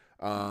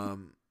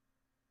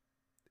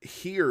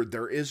 Here,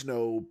 there is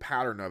no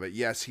pattern of it.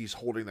 Yes, he's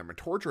holding them and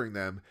torturing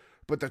them,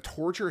 but the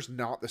torture is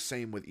not the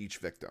same with each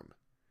victim.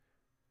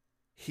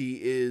 He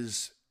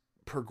is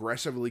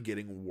progressively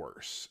getting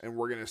worse, and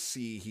we're going to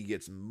see he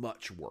gets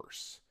much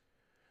worse.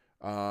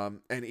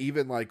 And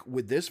even like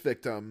with this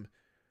victim,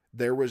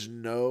 there was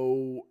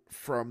no,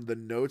 from the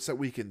notes that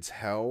we can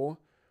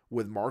tell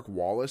with Mark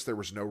Wallace, there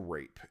was no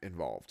rape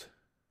involved.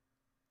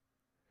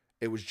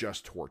 It was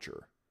just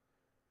torture.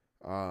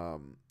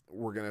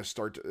 We're going to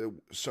start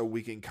so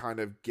we can kind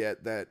of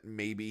get that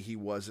maybe he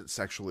wasn't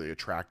sexually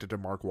attracted to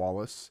Mark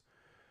Wallace.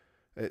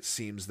 It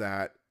seems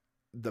that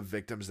the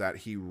victims that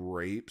he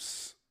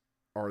rapes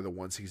are the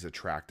ones he's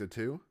attracted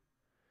to,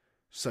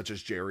 such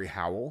as Jerry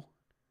Howell.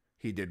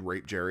 He did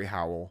rape Jerry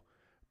Howell,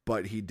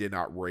 but he did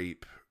not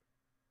rape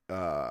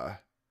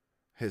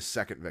his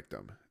second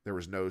victim. There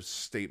was no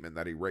statement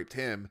that he raped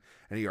him,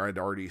 and he had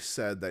already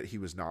said that he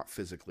was not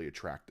physically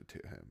attracted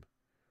to him.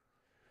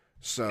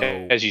 So,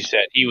 as you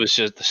said,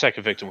 the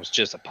second victim was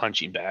just a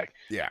punching bag.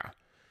 Yeah.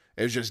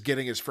 It was just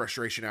getting his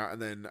frustration out,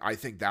 and then I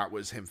think that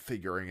was him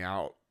figuring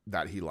out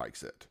that he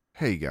likes it.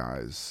 Hey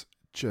guys,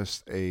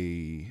 just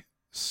a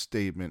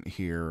statement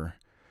here.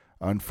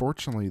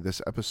 Unfortunately,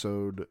 this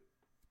episode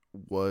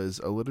was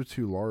a little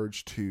too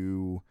large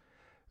to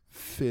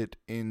fit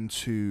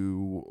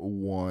into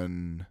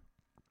one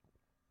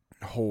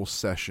whole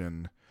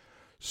session,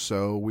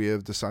 so we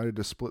have decided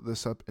to split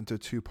this up into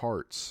 2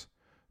 parts.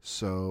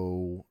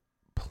 So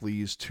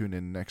please tune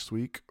in next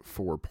week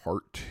for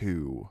part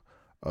 2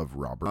 of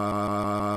Robert.